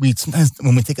like we sometimes,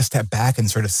 when we take a step back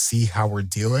and sort of see how we're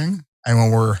doing, and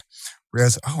when we're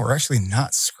realize, we're actually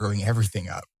not screwing everything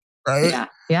up, right? Yeah,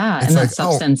 yeah. It's and like, that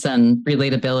substance and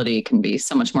relatability can be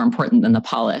so much more important than the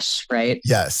polish, right?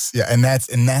 Yes, yeah, and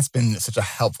that's been such a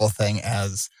helpful thing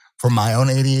as for my own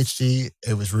ADHD.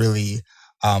 It was really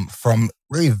from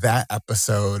really that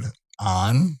episode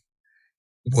on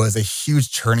was a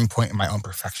huge turning point in my own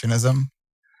perfectionism.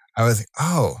 I was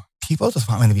like, people just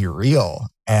want me to be real.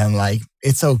 And like,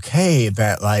 it's okay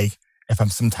that like, if I'm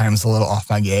sometimes a little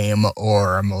off my game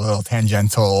or I'm a little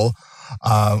tangential,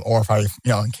 or if I,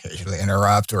 occasionally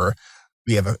interrupt, or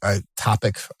we have a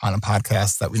topic on a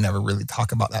podcast that we never really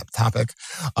talk about that topic.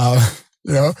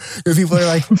 Because people are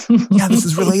like, yeah, this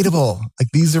is relatable. Like,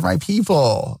 these are my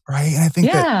people, right? And I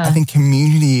think I think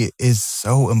community is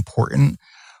so important.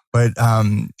 But,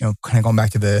 kind of going back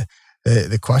to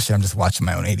the question, I'm just watching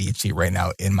my own ADHD right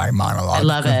now in my monologue. I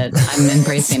love it. I'm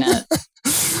embracing it.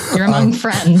 You're among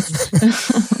friends.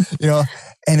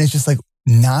 And it's just like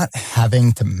not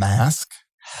having to mask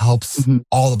helps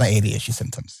all of my ADHD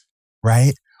symptoms,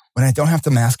 right? When I don't have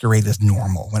to masquerade as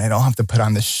normal, when I don't have to put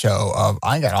on this show of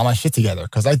I got all my shit together,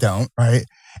 because I don't, right?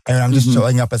 And I'm just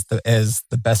showing up as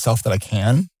the best self that I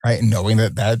can, right? And knowing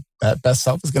that best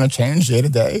self is going to change day to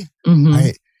day,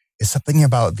 right? It's something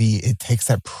about it takes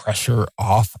that pressure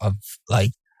off of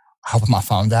like, I hope I'm not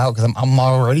found out, because I'm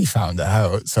already found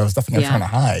out. So it's nothing I'm trying to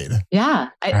hide. Yeah,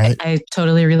 right? I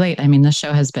totally relate. I mean, the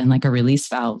show has been like a release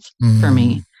valve for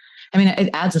me. I mean, it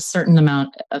adds a certain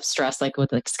amount of stress, like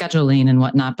with like scheduling and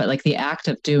whatnot, but like the act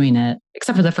of doing it,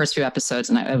 except for the first few episodes,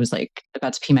 and I was like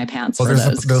about to pee my pants. Well,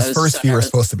 those first few are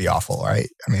supposed to be awful, right?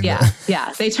 I mean,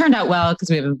 yeah, they turned out well because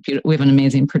we have an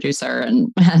amazing producer,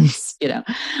 and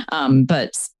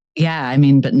but yeah, I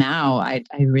mean, but now I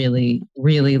really,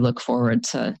 really look forward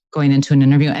to going into an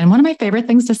interview. And one of my favorite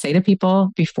things to say to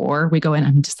people before we go in,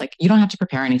 I'm just like, you don't have to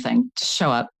prepare anything. Just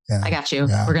show up. Yeah, I got you.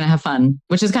 Yeah. We're going to have fun,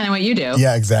 which is kind of what you do.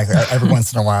 Yeah, exactly. Every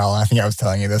once in a while, I think I was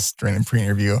telling you this during the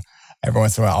pre-interview, every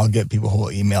once in a while, I'll get people who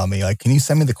will email me like, can you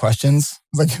send me the questions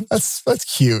Like, that's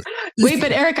cute. Wait,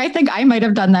 but Eric, I think I might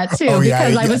have done that too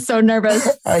because I was so nervous.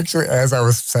 Actually, as I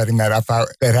was setting that up,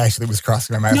 that actually was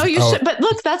crossing my mind. No, you should. But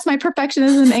look, that's my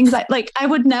perfectionism anxiety. Like, I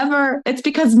would never, it's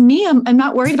because me, I'm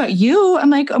not worried about you.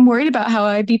 I'm worried about how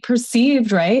I'd be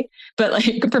perceived, right? But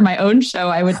like for my own show,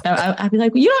 I'd be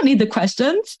like, you don't need the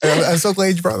questions. I'm so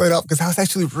glad you brought that up because I was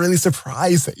actually really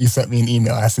surprised that you sent me an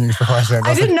email asking me for questions.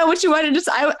 I didn't know what you wanted.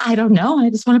 I don't know. I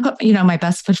just want to put, my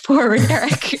best foot forward,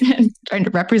 Eric, and trying to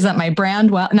represent my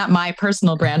brand well, not my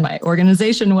personal brand, my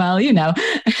organization well,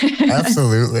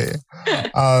 Absolutely.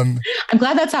 I'm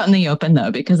glad that's out in the open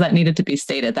though, because that needed to be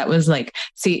stated. That was like,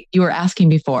 see, you were asking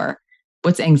before,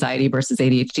 what's anxiety versus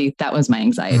ADHD? That was my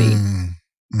anxiety.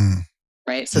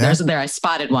 Right. So there, I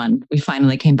spotted one. We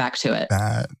finally came back to it.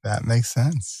 That makes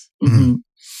sense. Mm-hmm.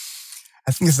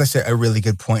 I think this is actually a really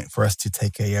good point for us to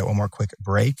take one more quick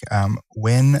break.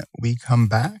 When we come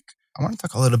back, I want to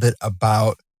talk a little bit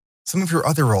about some of your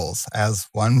other roles as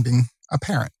one being a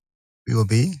parent. We will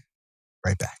be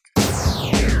right back.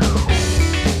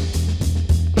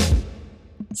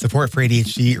 Support for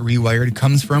ADHD reWired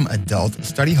comes from Adult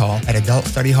Study Hall at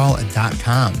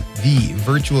adultstudyhall.com, the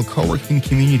virtual co-working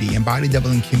community and body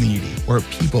doubling community where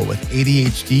people with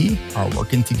ADHD are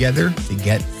working together to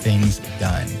get things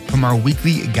done. From our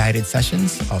weekly guided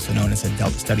sessions, also known as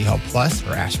Adult Study Hall Plus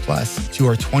or ASH Plus, to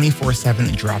our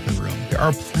 24/7 drop-in room, there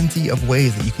are plenty of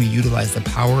ways that you can utilize the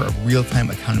power of real-time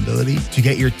accountability to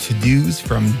get your to-dos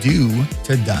from do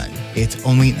to done. It's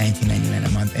only $19.99 a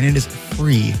month, and it is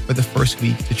free for the first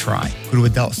week to try. Go to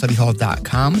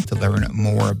adultstudyhall.com to learn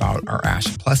more about our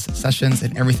ASH Plus sessions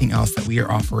and everything else that we are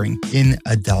offering in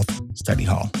Adult Study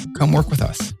Hall. Come work with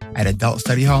us at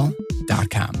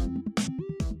adultstudyhall.com.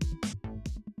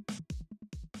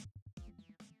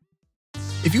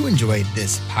 If you enjoyed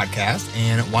this podcast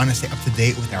and want to stay up to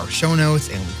date with our show notes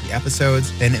and weekly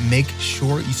episodes, then make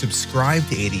sure you subscribe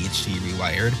to ADHD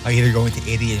Rewired by either going to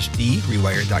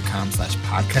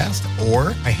adhdrewired.com/podcast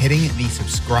or by hitting the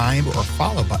subscribe or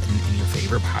follow button in your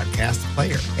favorite podcast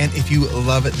player. And if you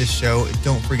love this show,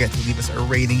 don't forget to leave us a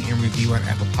rating and review on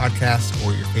Apple Podcasts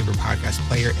or your favorite podcast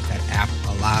player if that app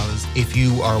allows. If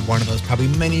you are one of those probably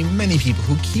many, many people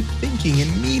who keep thinking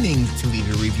and meaning to leave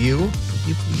a review, would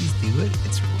you please do it?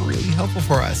 It's really helpful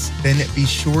for us. Then be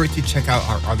sure to check out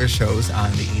our other shows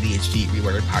on the ADHD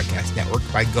Rewired Podcast Network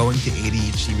by going to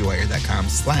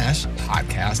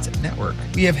adhdrewired.com/podcast network.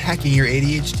 We have Hacking Your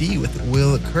ADHD with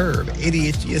Will Curb,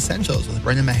 ADHD Essentials with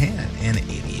Brendan Mahan, and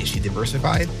ADHD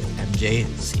Diversified with MJ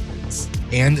Siemens.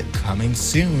 And coming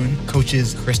soon,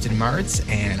 coaches Kristen Martz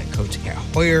and Coach Kat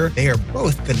Hoyer, they are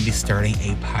both going to be starting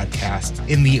a podcast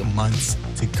in the months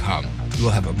to come. You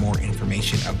will have more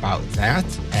information about that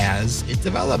as it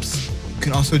develops. You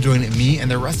can also join me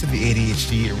and the rest of the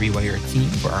ADHD Rewired team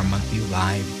for our monthly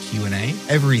live Q&A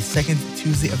every second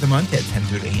Tuesday of the month at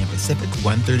 10:30 a.m. Pacific,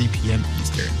 1:30 p.m.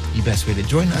 Eastern. The best way to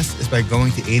join us is by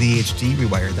going to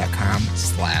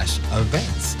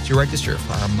adhdrewired.com/events to register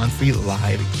for our monthly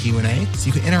live Q&A so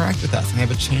you can interact with us and have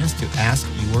a chance to ask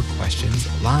your questions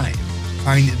live.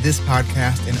 Find this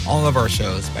podcast and all of our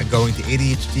shows by going to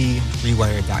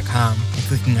adhdrewired.com and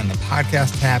clicking on the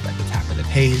podcast tab at the top of the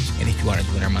page. And if you want to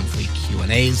join our monthly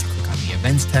Q&As, click on the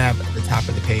events tab at the top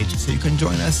of the page so you can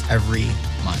join us every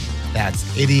month. That's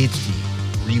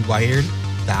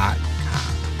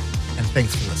adhdrewired.com. And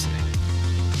thanks for listening.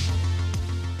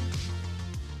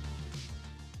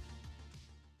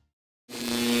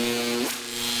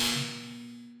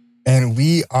 And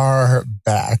we are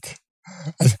back.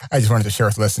 I just wanted to share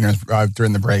with listeners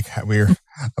during the break, we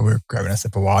were grabbing a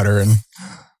sip of water, and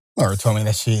Laura told me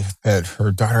that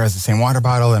her daughter has the same water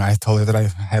bottle, and I told her that I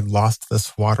had lost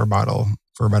this water bottle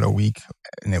for about a week,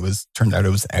 and turned out it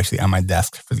was actually on my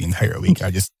desk for the entire week.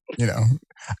 I just, Do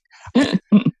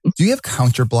you have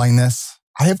counter blindness?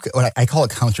 I have what I call it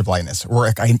counter blindness,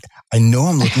 where I know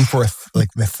I'm looking for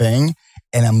the thing,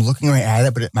 and I'm looking right at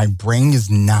it, but my brain is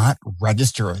not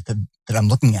register that I'm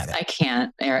looking at it. I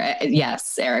can't, Eric.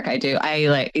 Yes, Eric, I do.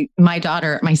 My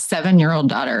daughter, my 7-year-old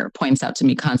daughter points out to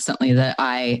me constantly that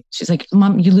she's like,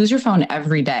 Mom, you lose your phone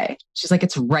every day. She's like,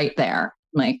 it's right there.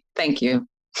 I'm like, thank you.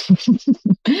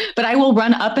 But I will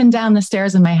run up and down the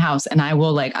stairs in my house and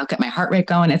I'll get my heart rate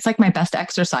going. It's like my best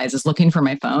exercise is looking for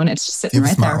my phone. It's just sitting right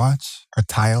there. Do you have a smartwatch or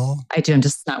Tile? I do. I'm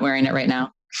just not wearing it right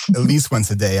now. At least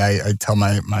once a day, I tell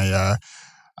my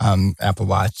Apple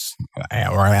Watch,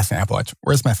 or I ask an Apple Watch,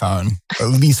 where's my phone? At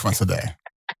least once a day.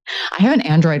 I have an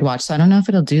Android watch, so I don't know if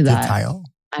it'll do that. Tile?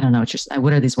 I don't know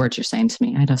what are these words you're saying to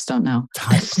me? I just don't know.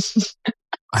 Tile.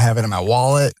 I have it in my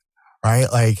wallet, right?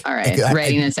 All right,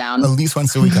 writing it down. At least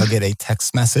once a week, I'll get a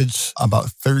text message about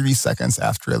 30 seconds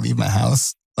after I leave my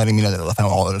house letting me know that I left my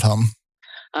wallet at home.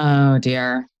 Oh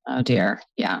dear. Oh dear.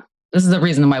 Yeah. This is the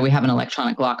reason why we have an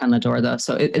electronic lock on the door, though.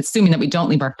 So assuming that we don't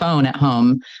leave our phone at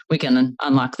home, we can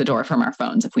unlock the door from our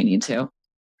phones if we need to.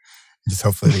 Just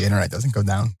hopefully the internet doesn't go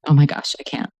down. Oh my gosh, I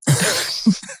can't.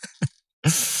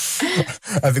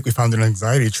 I think we found an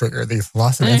anxiety trigger. They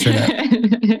lost the internet.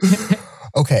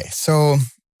 Okay, so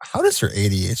how does your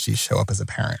ADHD show up as a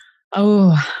parent?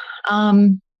 Oh,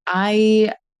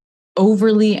 I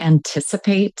overly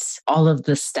anticipate all of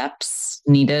the steps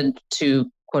needed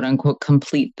to quote unquote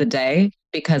complete the day,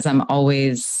 because I'm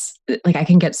always like, I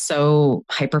can get so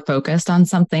hyper focused on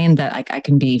something that I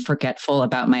can be forgetful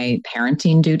about my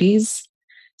parenting duties.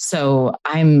 So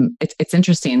it's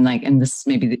interesting, like, and this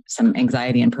maybe some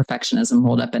anxiety and perfectionism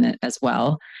rolled up in it as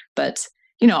well. But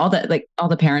all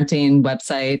the parenting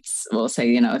websites will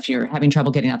say, if you're having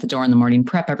trouble getting out the door in the morning,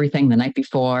 prep everything the night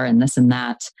before and this and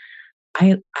that.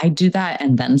 I do that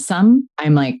and then some.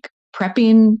 I'm like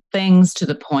prepping things to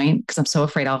the point, because I'm so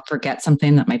afraid I'll forget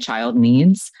something that my child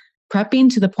needs, prepping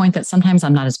to the point that sometimes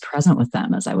I'm not as present with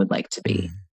them as I would like to be.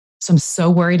 So I'm so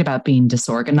worried about being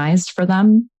disorganized for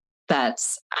them that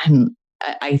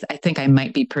I think I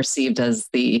might be perceived as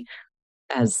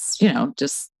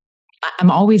just,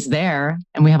 I'm always there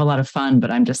and we have a lot of fun,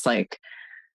 but I'm just like,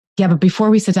 yeah, but before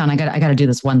we sit down, I got to do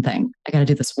this one thing.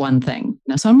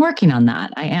 So I'm working on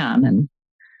that. I am. And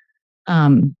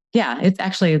it's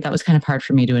actually, that was kind of hard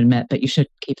for me to admit, but you should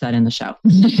keep that in the show.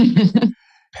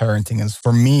 Parenting is,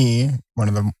 for me, one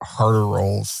of the harder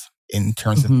roles in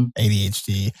terms of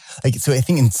ADHD. So I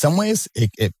think in some ways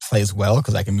it plays well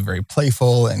because I can be very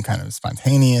playful and kind of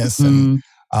spontaneous and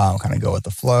kind of go with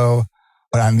the flow.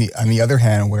 But on the other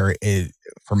hand, where it,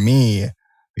 for me,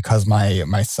 because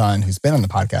my son, who's been on the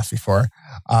podcast before,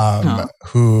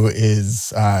 who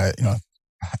is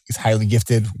is highly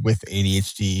gifted with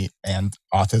ADHD and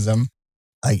autism,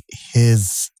 like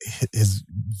his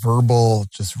verbal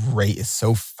just rate is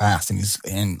so fast,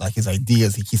 and like his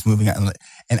ideas, he keeps moving on,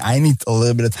 and I need a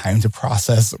little bit of time to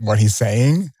process what he's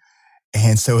saying,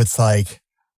 and so it's like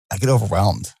I get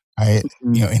overwhelmed.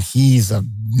 And he's a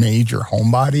major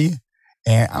homebody,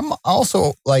 and I'm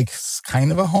also like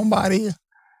kind of a homebody,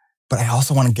 but I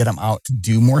also want to get him out to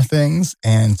do more things.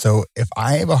 And so if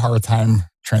I have a hard time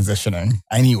transitioning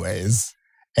anyways,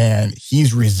 and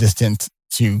he's resistant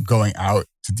to going out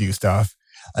to do stuff,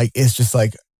 like, it's just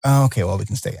like, oh, okay, well, we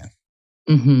can stay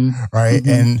in. Right.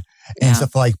 And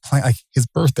stuff like his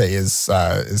birthday is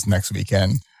next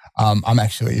weekend. I'm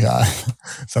actually,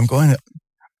 so I'm going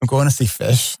to see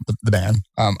Fish, the band,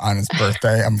 on his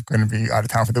birthday. I'm going to be out of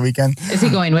town for the weekend. Is he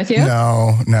going with you?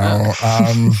 No.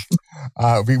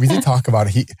 We did talk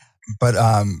about it. But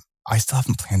I still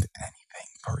haven't planned anything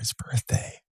for his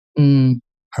birthday.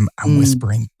 I'm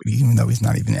whispering, even though he's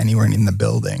not even anywhere in the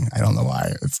building. I don't know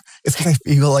why. It's because I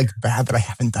feel like bad that I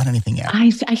haven't done anything yet. I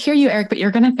hear you, Eric, but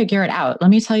you're going to figure it out.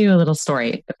 Let me tell you a little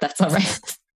story, if that's all right.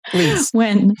 Please.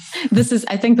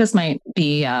 I think this might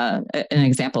be an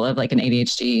example of like an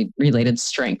ADHD related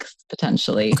strength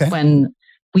potentially. Okay. When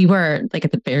we were like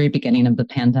at the very beginning of the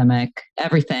pandemic,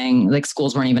 everything, like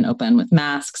schools weren't even open with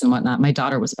masks and whatnot. My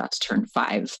daughter was about to turn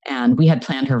 5 and we had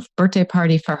planned her birthday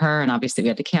party for her. And obviously we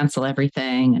had to cancel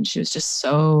everything. And she was just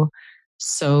so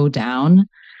down.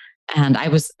 And I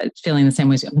was feeling the same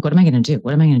way. I'm like, what am I going to do?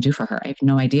 What am I going to do for her? I have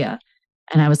no idea.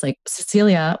 And I was like,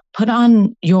 Cecilia, put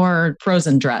on your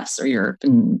Frozen dress or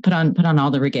put on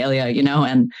all the regalia,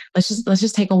 and let's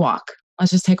just take a walk.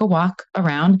 Let's just take a walk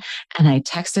around. And I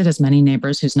texted as many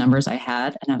neighbors whose numbers I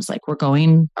had. And I was like, we're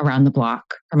going around the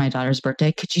block for my daughter's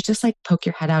birthday. Could you just like poke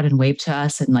your head out and wave to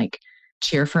us and like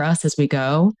cheer for us as we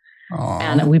go? Aww.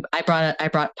 And I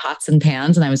brought pots and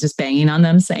pans and I was just banging on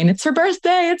them saying, it's her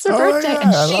birthday. It's her birthday. Yeah,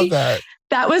 and I love that.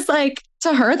 That was like,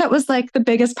 to her, that was like the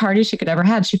biggest party she could ever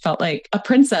had. She felt like a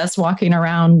princess walking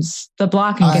around the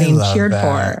block and getting cheered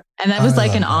for. And that was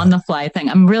like an on the fly thing.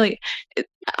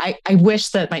 I wish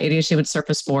that my ADHD would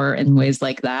surface more in ways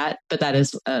like that, but that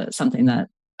is something that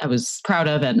I was proud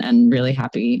of and really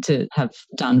happy to have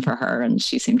done for her. And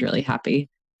she seemed really happy.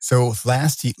 So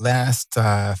last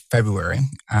February,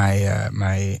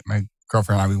 my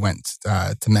girlfriend and I, we went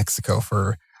to Mexico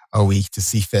for a week to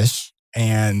see Fish.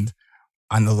 And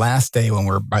on the last day when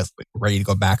we're ready to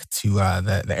go back to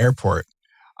the airport,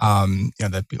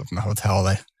 the people from the hotel,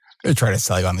 they try to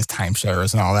sell you on these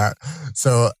timeshares and all that.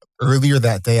 So earlier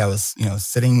that day, I was,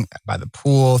 sitting by the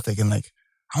pool thinking like,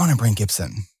 I want to bring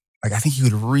Gibson. Like, I think he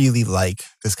would really like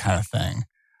this kind of thing.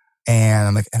 And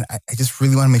I'm like, and I just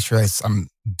really want to make sure I'm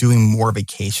doing more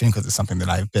vacation because it's something that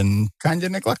I've been kind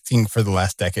of neglecting for the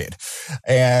last decade.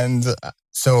 And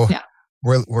so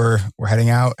we're heading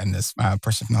out, and this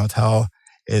person from the hotel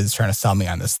is trying to sell me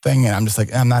on this thing. And I'm just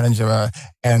like, I'm not into it.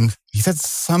 And he said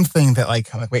something that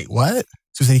like, I'm like, wait, what?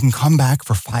 So he said he can come back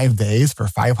for 5 days for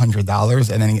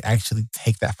 $500 and then he actually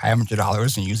take that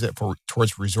 $500 and use it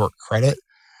towards resort credit.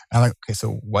 And I'm like, okay,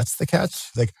 so what's the catch?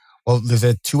 He's like, well, there's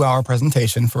a 2-hour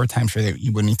presentation for a timeshare that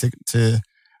you would need to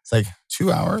it's like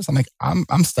 2 hours. I'm like,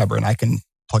 I'm stubborn. I can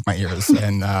plug my ears.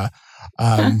 And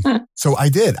so I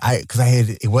did.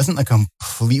 It wasn't a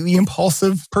completely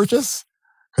impulsive purchase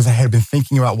because I had been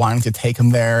thinking about wanting to take him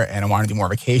there and I wanted to do more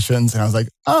vacations. And I was like,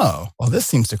 oh, well, this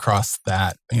seems to cross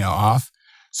that, off.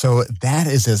 So that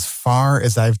is as far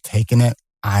as I've taken it.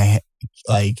 I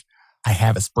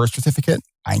have his birth certificate.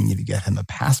 I need to get him a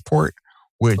passport,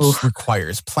 which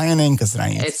requires planning because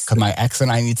my ex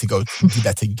and I need to go do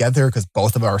that together because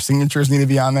both of our signatures need to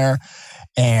be on there.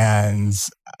 And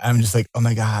I'm just like, oh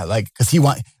my God, like, because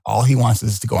all he wants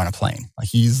is to go on a plane. Like,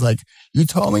 he's like, you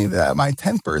told me that my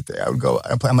 10th birthday I would go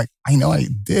on a plane. I'm like, I know I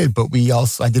did, but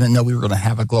I didn't know we were going to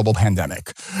have a global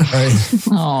pandemic. Right?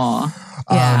 Oh,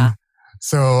 yeah.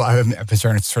 So I've been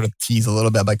starting to sort of tease a little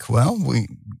bit, like, well,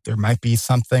 there might be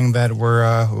something that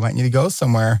we might need to go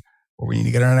somewhere where we need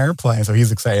to get on an airplane. So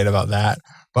he's excited about that.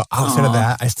 But outside of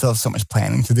that, I still have so much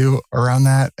planning to do around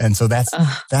that. And so that's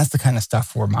the kind of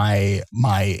stuff where my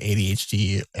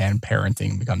ADHD and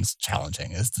parenting becomes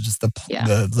challenging, is just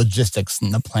the logistics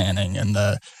and the planning and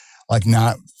the like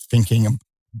not thinking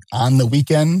on the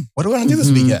weekend, what do I want to do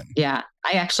this weekend? Yeah.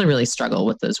 I actually really struggle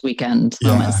with those weekend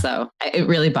moments though. It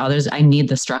really bothers. I need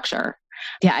the structure.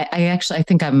 Yeah. I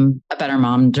think I'm a better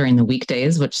mom during the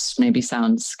weekdays, which maybe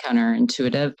sounds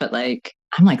counterintuitive, but like,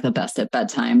 I'm like the best at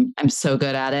bedtime. I'm so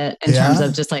good at it in terms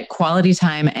of just like quality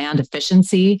time and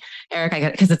efficiency.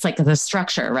 Eric, because it's like the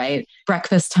structure, right?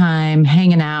 Breakfast time,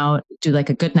 hanging out, do like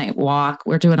a good night walk.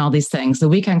 We're doing all these things. The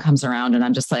weekend comes around and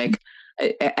I'm just like,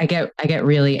 I get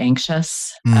really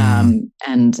anxious, and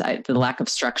the lack of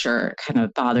structure kind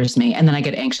of bothers me. And then I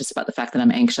get anxious about the fact that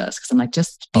I'm anxious because I'm like,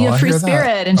 just be a free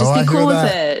spirit and just be cool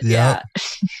with it. Yep.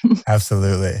 Yeah,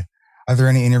 absolutely. Are there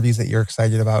any interviews that you're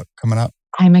excited about coming up?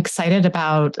 I'm excited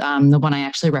about the one I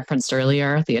actually referenced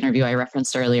earlier, the interview I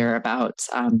referenced earlier about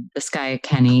this guy,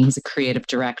 Kenny. He's a creative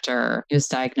director. He was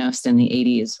diagnosed in the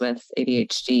 80s with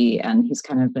ADHD, and he's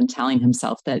kind of been telling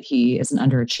himself that he is an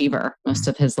underachiever most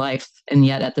of his life, and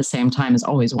yet at the same time is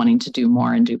always wanting to do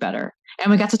more and do better.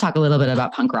 And we got to talk a little bit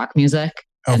about punk rock music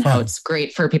and how it's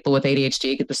great for people with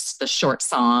ADHD, the short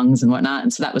songs and whatnot.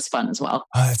 And so that was fun as well.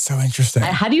 Oh, that's so interesting.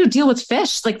 How do you deal with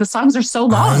Fish? Like the songs are so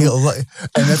long.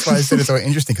 And that's why I said it's so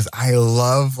interesting, because I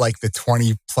love like the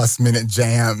 20+ minute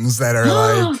jams that are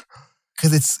like,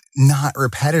 because it's not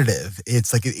repetitive.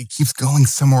 It's like it keeps going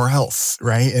somewhere else,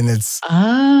 right? And it's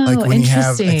like when you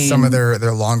have like, some of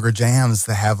their longer jams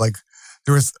that have like,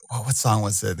 there was, what song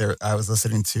was it? I was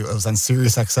listening to, it was on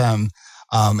Sirius XM.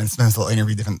 And sometimes they'll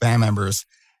interview different band members.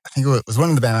 I think it was one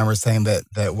of the band members saying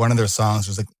that one of their songs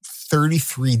was like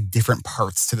 33 different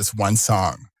parts to this one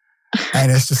song.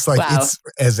 And it's just like, it's,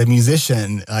 as a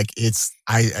musician, like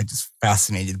I just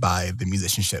fascinated by the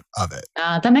musicianship of it.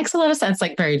 That makes a lot of sense.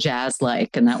 Like very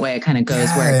jazz-like, and that way it kind of goes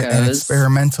where it goes. And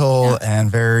experimental and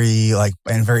very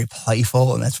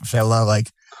playful. And that's what I love.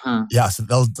 Like, so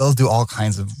they'll do all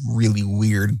kinds of really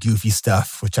weird, goofy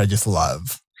stuff, which I just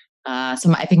love.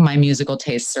 So I think my musical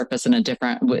tastes surface in a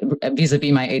different,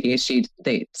 vis-a-vis my ADHD,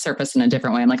 they surface in a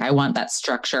different way. I'm like, I want that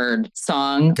structured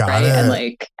song, right?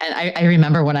 And I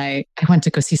remember when I went to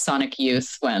go see Sonic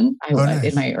Youth when I was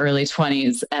in my early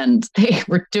 20s, and they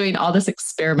were doing all this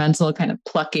experimental kind of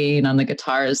plucking on the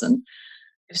guitars, and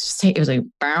it was like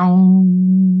bow,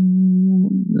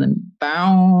 then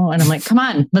bow, and I'm like, come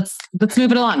on, let's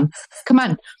move it along. Come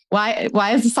on. Why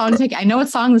is the song taking? I know what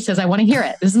song this is. I want to hear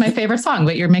it. This is my favorite song,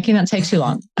 but you're making it take too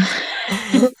long.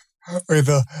 Or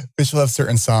they should have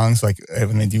certain songs like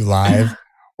when they do live,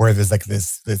 where there's like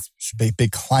this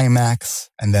big climax,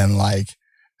 and then like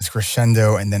this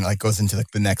crescendo, and then like goes into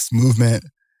like the next movement,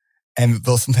 and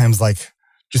they'll sometimes like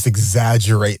just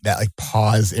exaggerate that like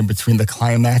pause in between the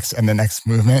climax and the next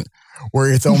movement,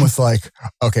 where it's almost like,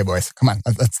 okay, boys, come on,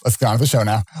 let's get on with the show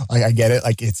now. Like I get it,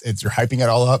 like it's you're hyping it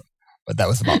all up, but that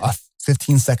was about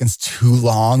 15 seconds too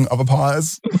long of a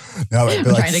pause. No, I'm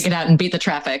trying to get out and beat the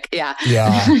traffic. Yeah.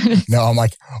 Yeah. No, I'm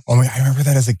like, oh my, I remember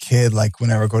that as a kid, like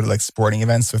when I would go to like sporting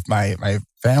events with my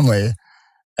family,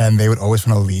 and they would always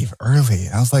want to leave early.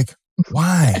 And I was like,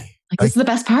 why? Like, this is the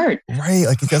best part. Right.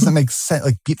 Like, it doesn't make sense.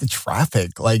 Like, beat the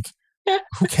traffic. Like,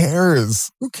 who cares?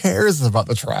 Who cares about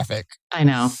the traffic? I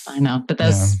know. But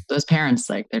those parents,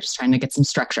 like, they're just trying to get some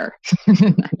structure.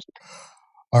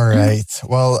 All right.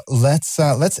 Well, let's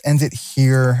end it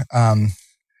here.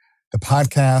 The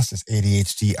podcast is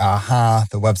ADHD Aha,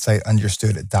 the website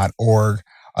understood.org.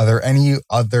 Are there any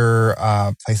other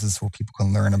places where people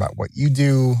can learn about what you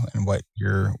do and what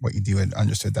you do at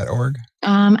understood.org?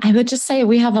 I would just say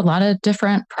we have a lot of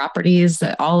different properties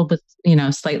that all with,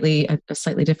 a slightly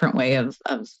different way of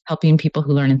helping people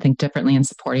who learn and think differently and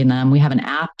supporting them. We have an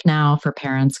app now for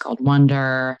parents called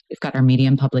Wonder. We've got our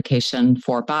Medium publication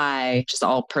 4by, which is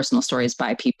all personal stories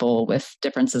by people with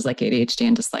differences like ADHD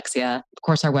and dyslexia. Of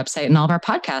course, our website and all of our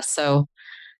podcasts. So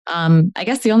I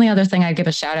guess the only other thing I'd give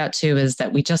a shout out to is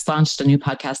that we just launched a new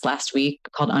podcast last week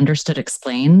called Understood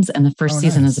Explains. And the first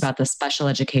season is about the special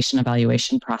education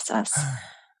evaluation process.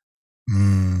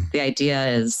 The idea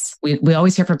is we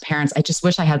always hear from parents, I just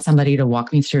wish I had somebody to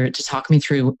talk me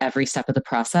through every step of the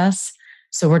process.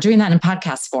 So we're doing that in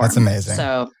podcast form. That's amazing.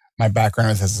 So my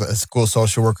background is as a school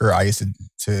social worker. I used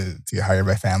to get hired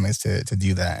by families to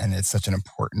do that. And it's such an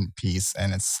important piece.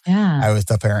 And I always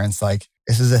tell parents, like,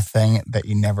 this is a thing that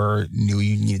you never knew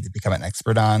you needed to become an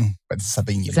expert on, but it's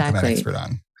something you need to become an expert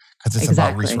on because it's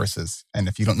about resources. And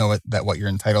if you don't know what you're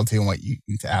entitled to and what you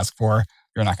need to ask for,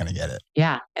 you're not going to get it.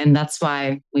 Yeah. And that's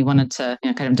why we wanted to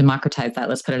kind of democratize that.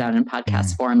 Let's put it out in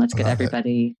podcast form. Let's get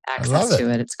everybody access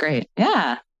to it. It's great.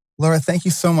 Yeah. Laura, thank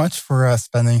you so much for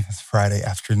spending this Friday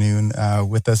afternoon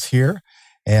with us here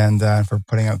and for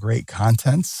putting out great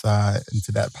contents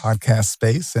into that podcast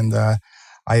space. And I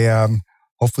am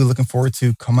hopefully looking forward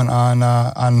to coming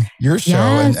on your show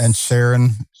and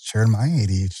sharing my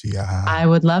ADHD. I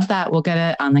would love that. We'll get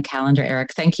it on the calendar,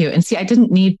 Eric. Thank you. And see, I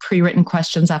didn't need pre-written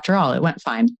questions after all. It went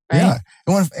fine, right? Yeah,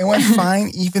 it went fine,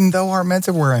 even though our meds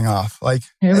are wearing off. Like,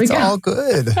 it's all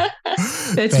good.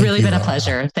 It's really been a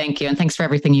pleasure. Thank you. And thanks for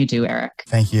everything you do, Eric.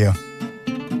 Thank you.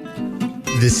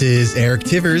 This is Eric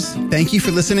Tivers. Thank you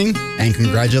for listening and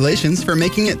congratulations for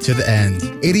making it to the end.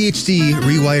 ADHD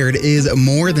reWired is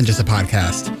more than just a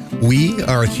podcast. We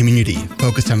are a community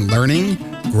focused on learning,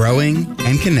 growing,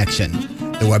 and connection.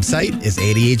 The website is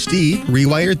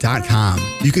ADHDrewired.com.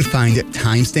 You can find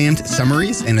time-stamped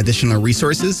summaries and additional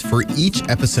resources for each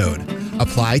episode.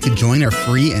 Apply to join our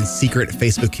free and secret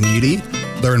Facebook community.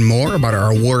 Learn more about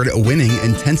our award-winning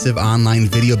intensive online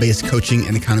video-based coaching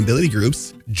and accountability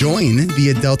groups. Join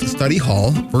the Adult Study Hall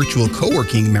virtual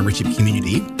co-working membership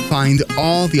community. Find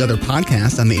all the other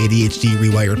podcasts on the ADHD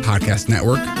reWired podcast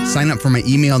network. Sign up for my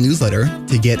email newsletter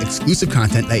to get exclusive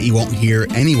content that you won't hear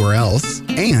anywhere else.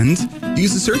 And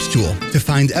use the search tool to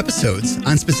find episodes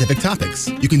on specific topics.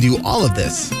 You can do all of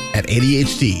this at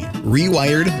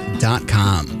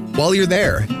ADHDrewired.com. While you're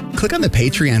there, click on the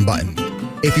Patreon button.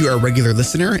 If you are a regular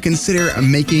listener, consider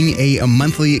making a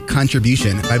monthly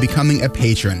contribution by becoming a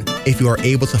patron. If you are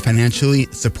able to financially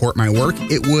support my work,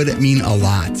 it would mean a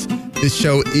lot. This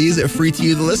show is free to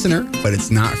you, the listener, but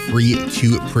it's not free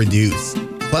to produce.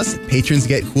 Plus, patrons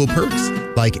get cool perks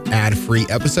like ad-free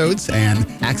episodes and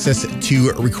access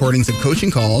to recordings of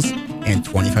coaching calls, and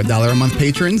 $25 a month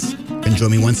patrons can join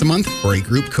me once a month for a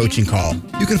group coaching call.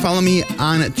 You can follow me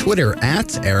on Twitter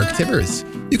at Eric Tivers.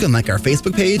 You can like our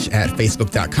Facebook page at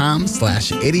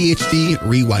facebook.com/ADHD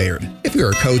reWired. If you're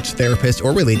a coach, therapist,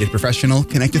 or related professional,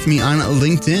 connect with me on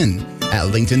LinkedIn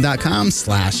at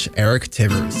linkedin.com/Eric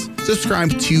Tivers.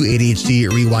 Subscribe to ADHD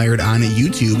reWired on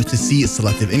YouTube to see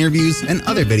selective interviews and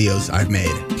other videos I've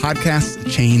made. Podcasts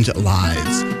change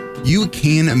lives. You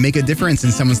can make a difference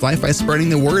in someone's life by spreading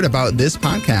the word about this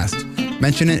podcast.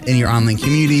 Mention it in your online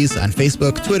communities on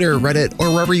Facebook, Twitter, Reddit,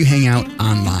 or wherever you hang out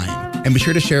online. And be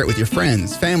sure to share it with your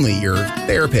friends, family, your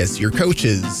therapists, your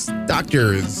coaches,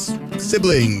 doctors,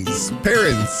 siblings,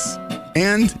 parents.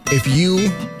 And if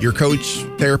you, your coach,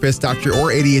 therapist, doctor,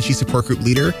 or ADHD support group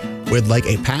leader would like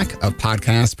a pack of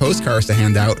podcast postcards to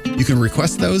hand out, you can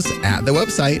request those at the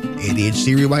website,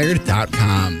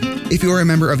 ADHDrewired.com. If you are a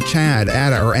member of CHAD,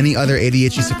 ADA, or any other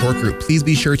ADHD support group, please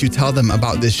be sure to tell them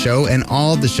about this show and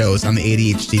all the shows on the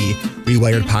ADHD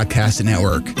reWired podcast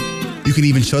network. You can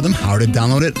even show them how to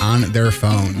download it on their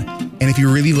phone. And if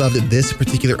you really loved this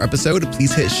particular episode,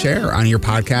 please hit share on your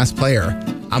podcast player.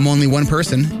 I'm only one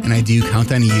person, and I do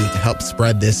count on you to help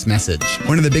spread this message.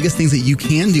 One of the biggest things that you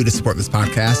can do to support this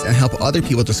podcast and help other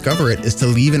people discover it is to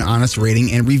leave an honest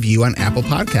rating and review on Apple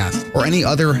Podcasts or any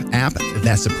other app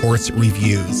that supports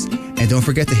reviews. And don't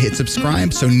forget to hit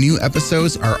subscribe so new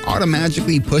episodes are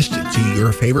automatically pushed to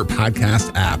your favorite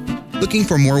podcast app. Looking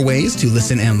for more ways to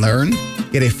listen and learn?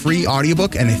 Get a free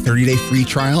audiobook and a 30-day free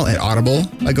trial at Audible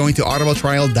by going to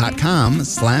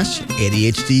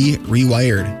audibletrial.com/ADHD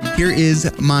reWired. Here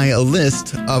is my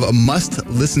list of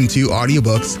must-listen-to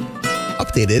audiobooks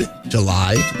updated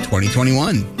July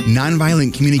 2021.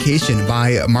 Nonviolent Communication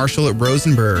by Marshall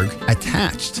Rosenberg.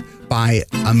 Attached by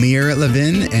Amir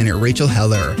Levin and Rachel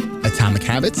Heller. Atomic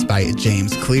Habits by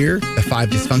James Clear, The 5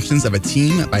 Dysfunctions of a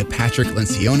Team by Patrick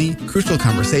Lencioni, Crucial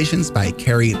Conversations by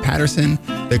Carrie Patterson,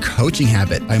 The Coaching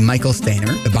Habit by Michael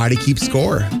Stainer, The Body Keeps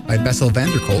Score by Bessel van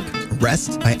der Kolk,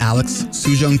 Rest by Alex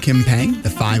Sujong Kim Pang, The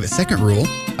 5-Second Rule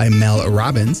by Mel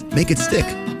Robbins, Make It Stick,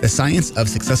 The Science of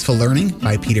Successful Learning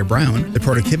by Peter Brown, The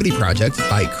Productivity Project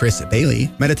by Chris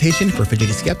Bailey, Meditation for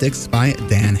Fidgety Skeptics by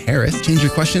Dan Harris, Change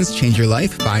Your Questions, Change Your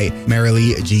Life by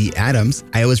Marilee G. Adams.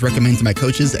 I always recommend to my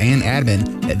coaches and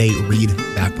admin that they read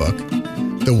that book.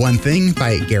 The One Thing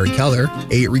by Gary Keller,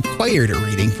 a required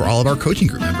reading for all of our coaching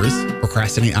group members.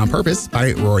 Procrastinate on Purpose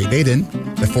by Rory Baden,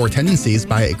 The 4 Tendencies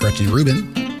by Gretchen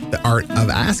Rubin, The Art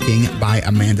of Asking by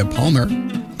Amanda Palmer.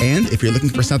 And if you're looking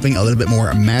for something a little bit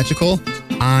more magical,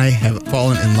 I have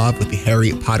fallen in love with the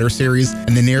Harry Potter series,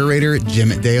 and the narrator, Jim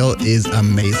Dale, is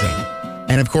amazing.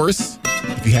 And of course,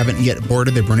 if you haven't yet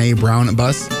boarded the Brene Brown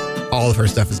bus, all of her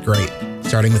stuff is great,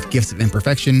 starting with Gifts of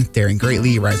Imperfection, Daring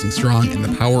Greatly, Rising Strong, and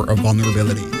The Power of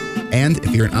Vulnerability. And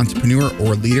if you're an entrepreneur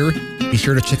or leader, be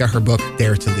sure to check out her book,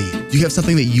 Dare to Lead. Do you have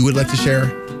something that you would like to share?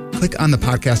 Click on the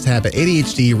podcast tab at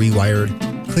ADHD Rewired.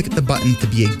 Click the button to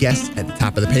be a guest at the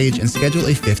top of the page and schedule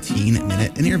a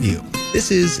 15-minute interview.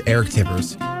 This is Eric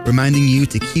Tivers, reminding you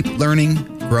to keep learning,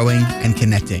 growing, and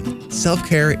connecting.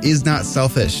 Self-care is not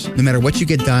selfish. No matter what you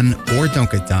get done or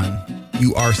don't get done,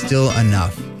 you are still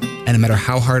enough. And no matter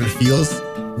how hard it feels,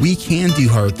 we can do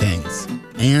hard things.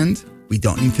 And we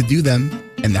don't need to do them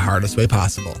in the hardest way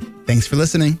possible. Thanks for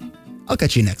listening. I'll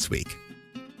catch you next week.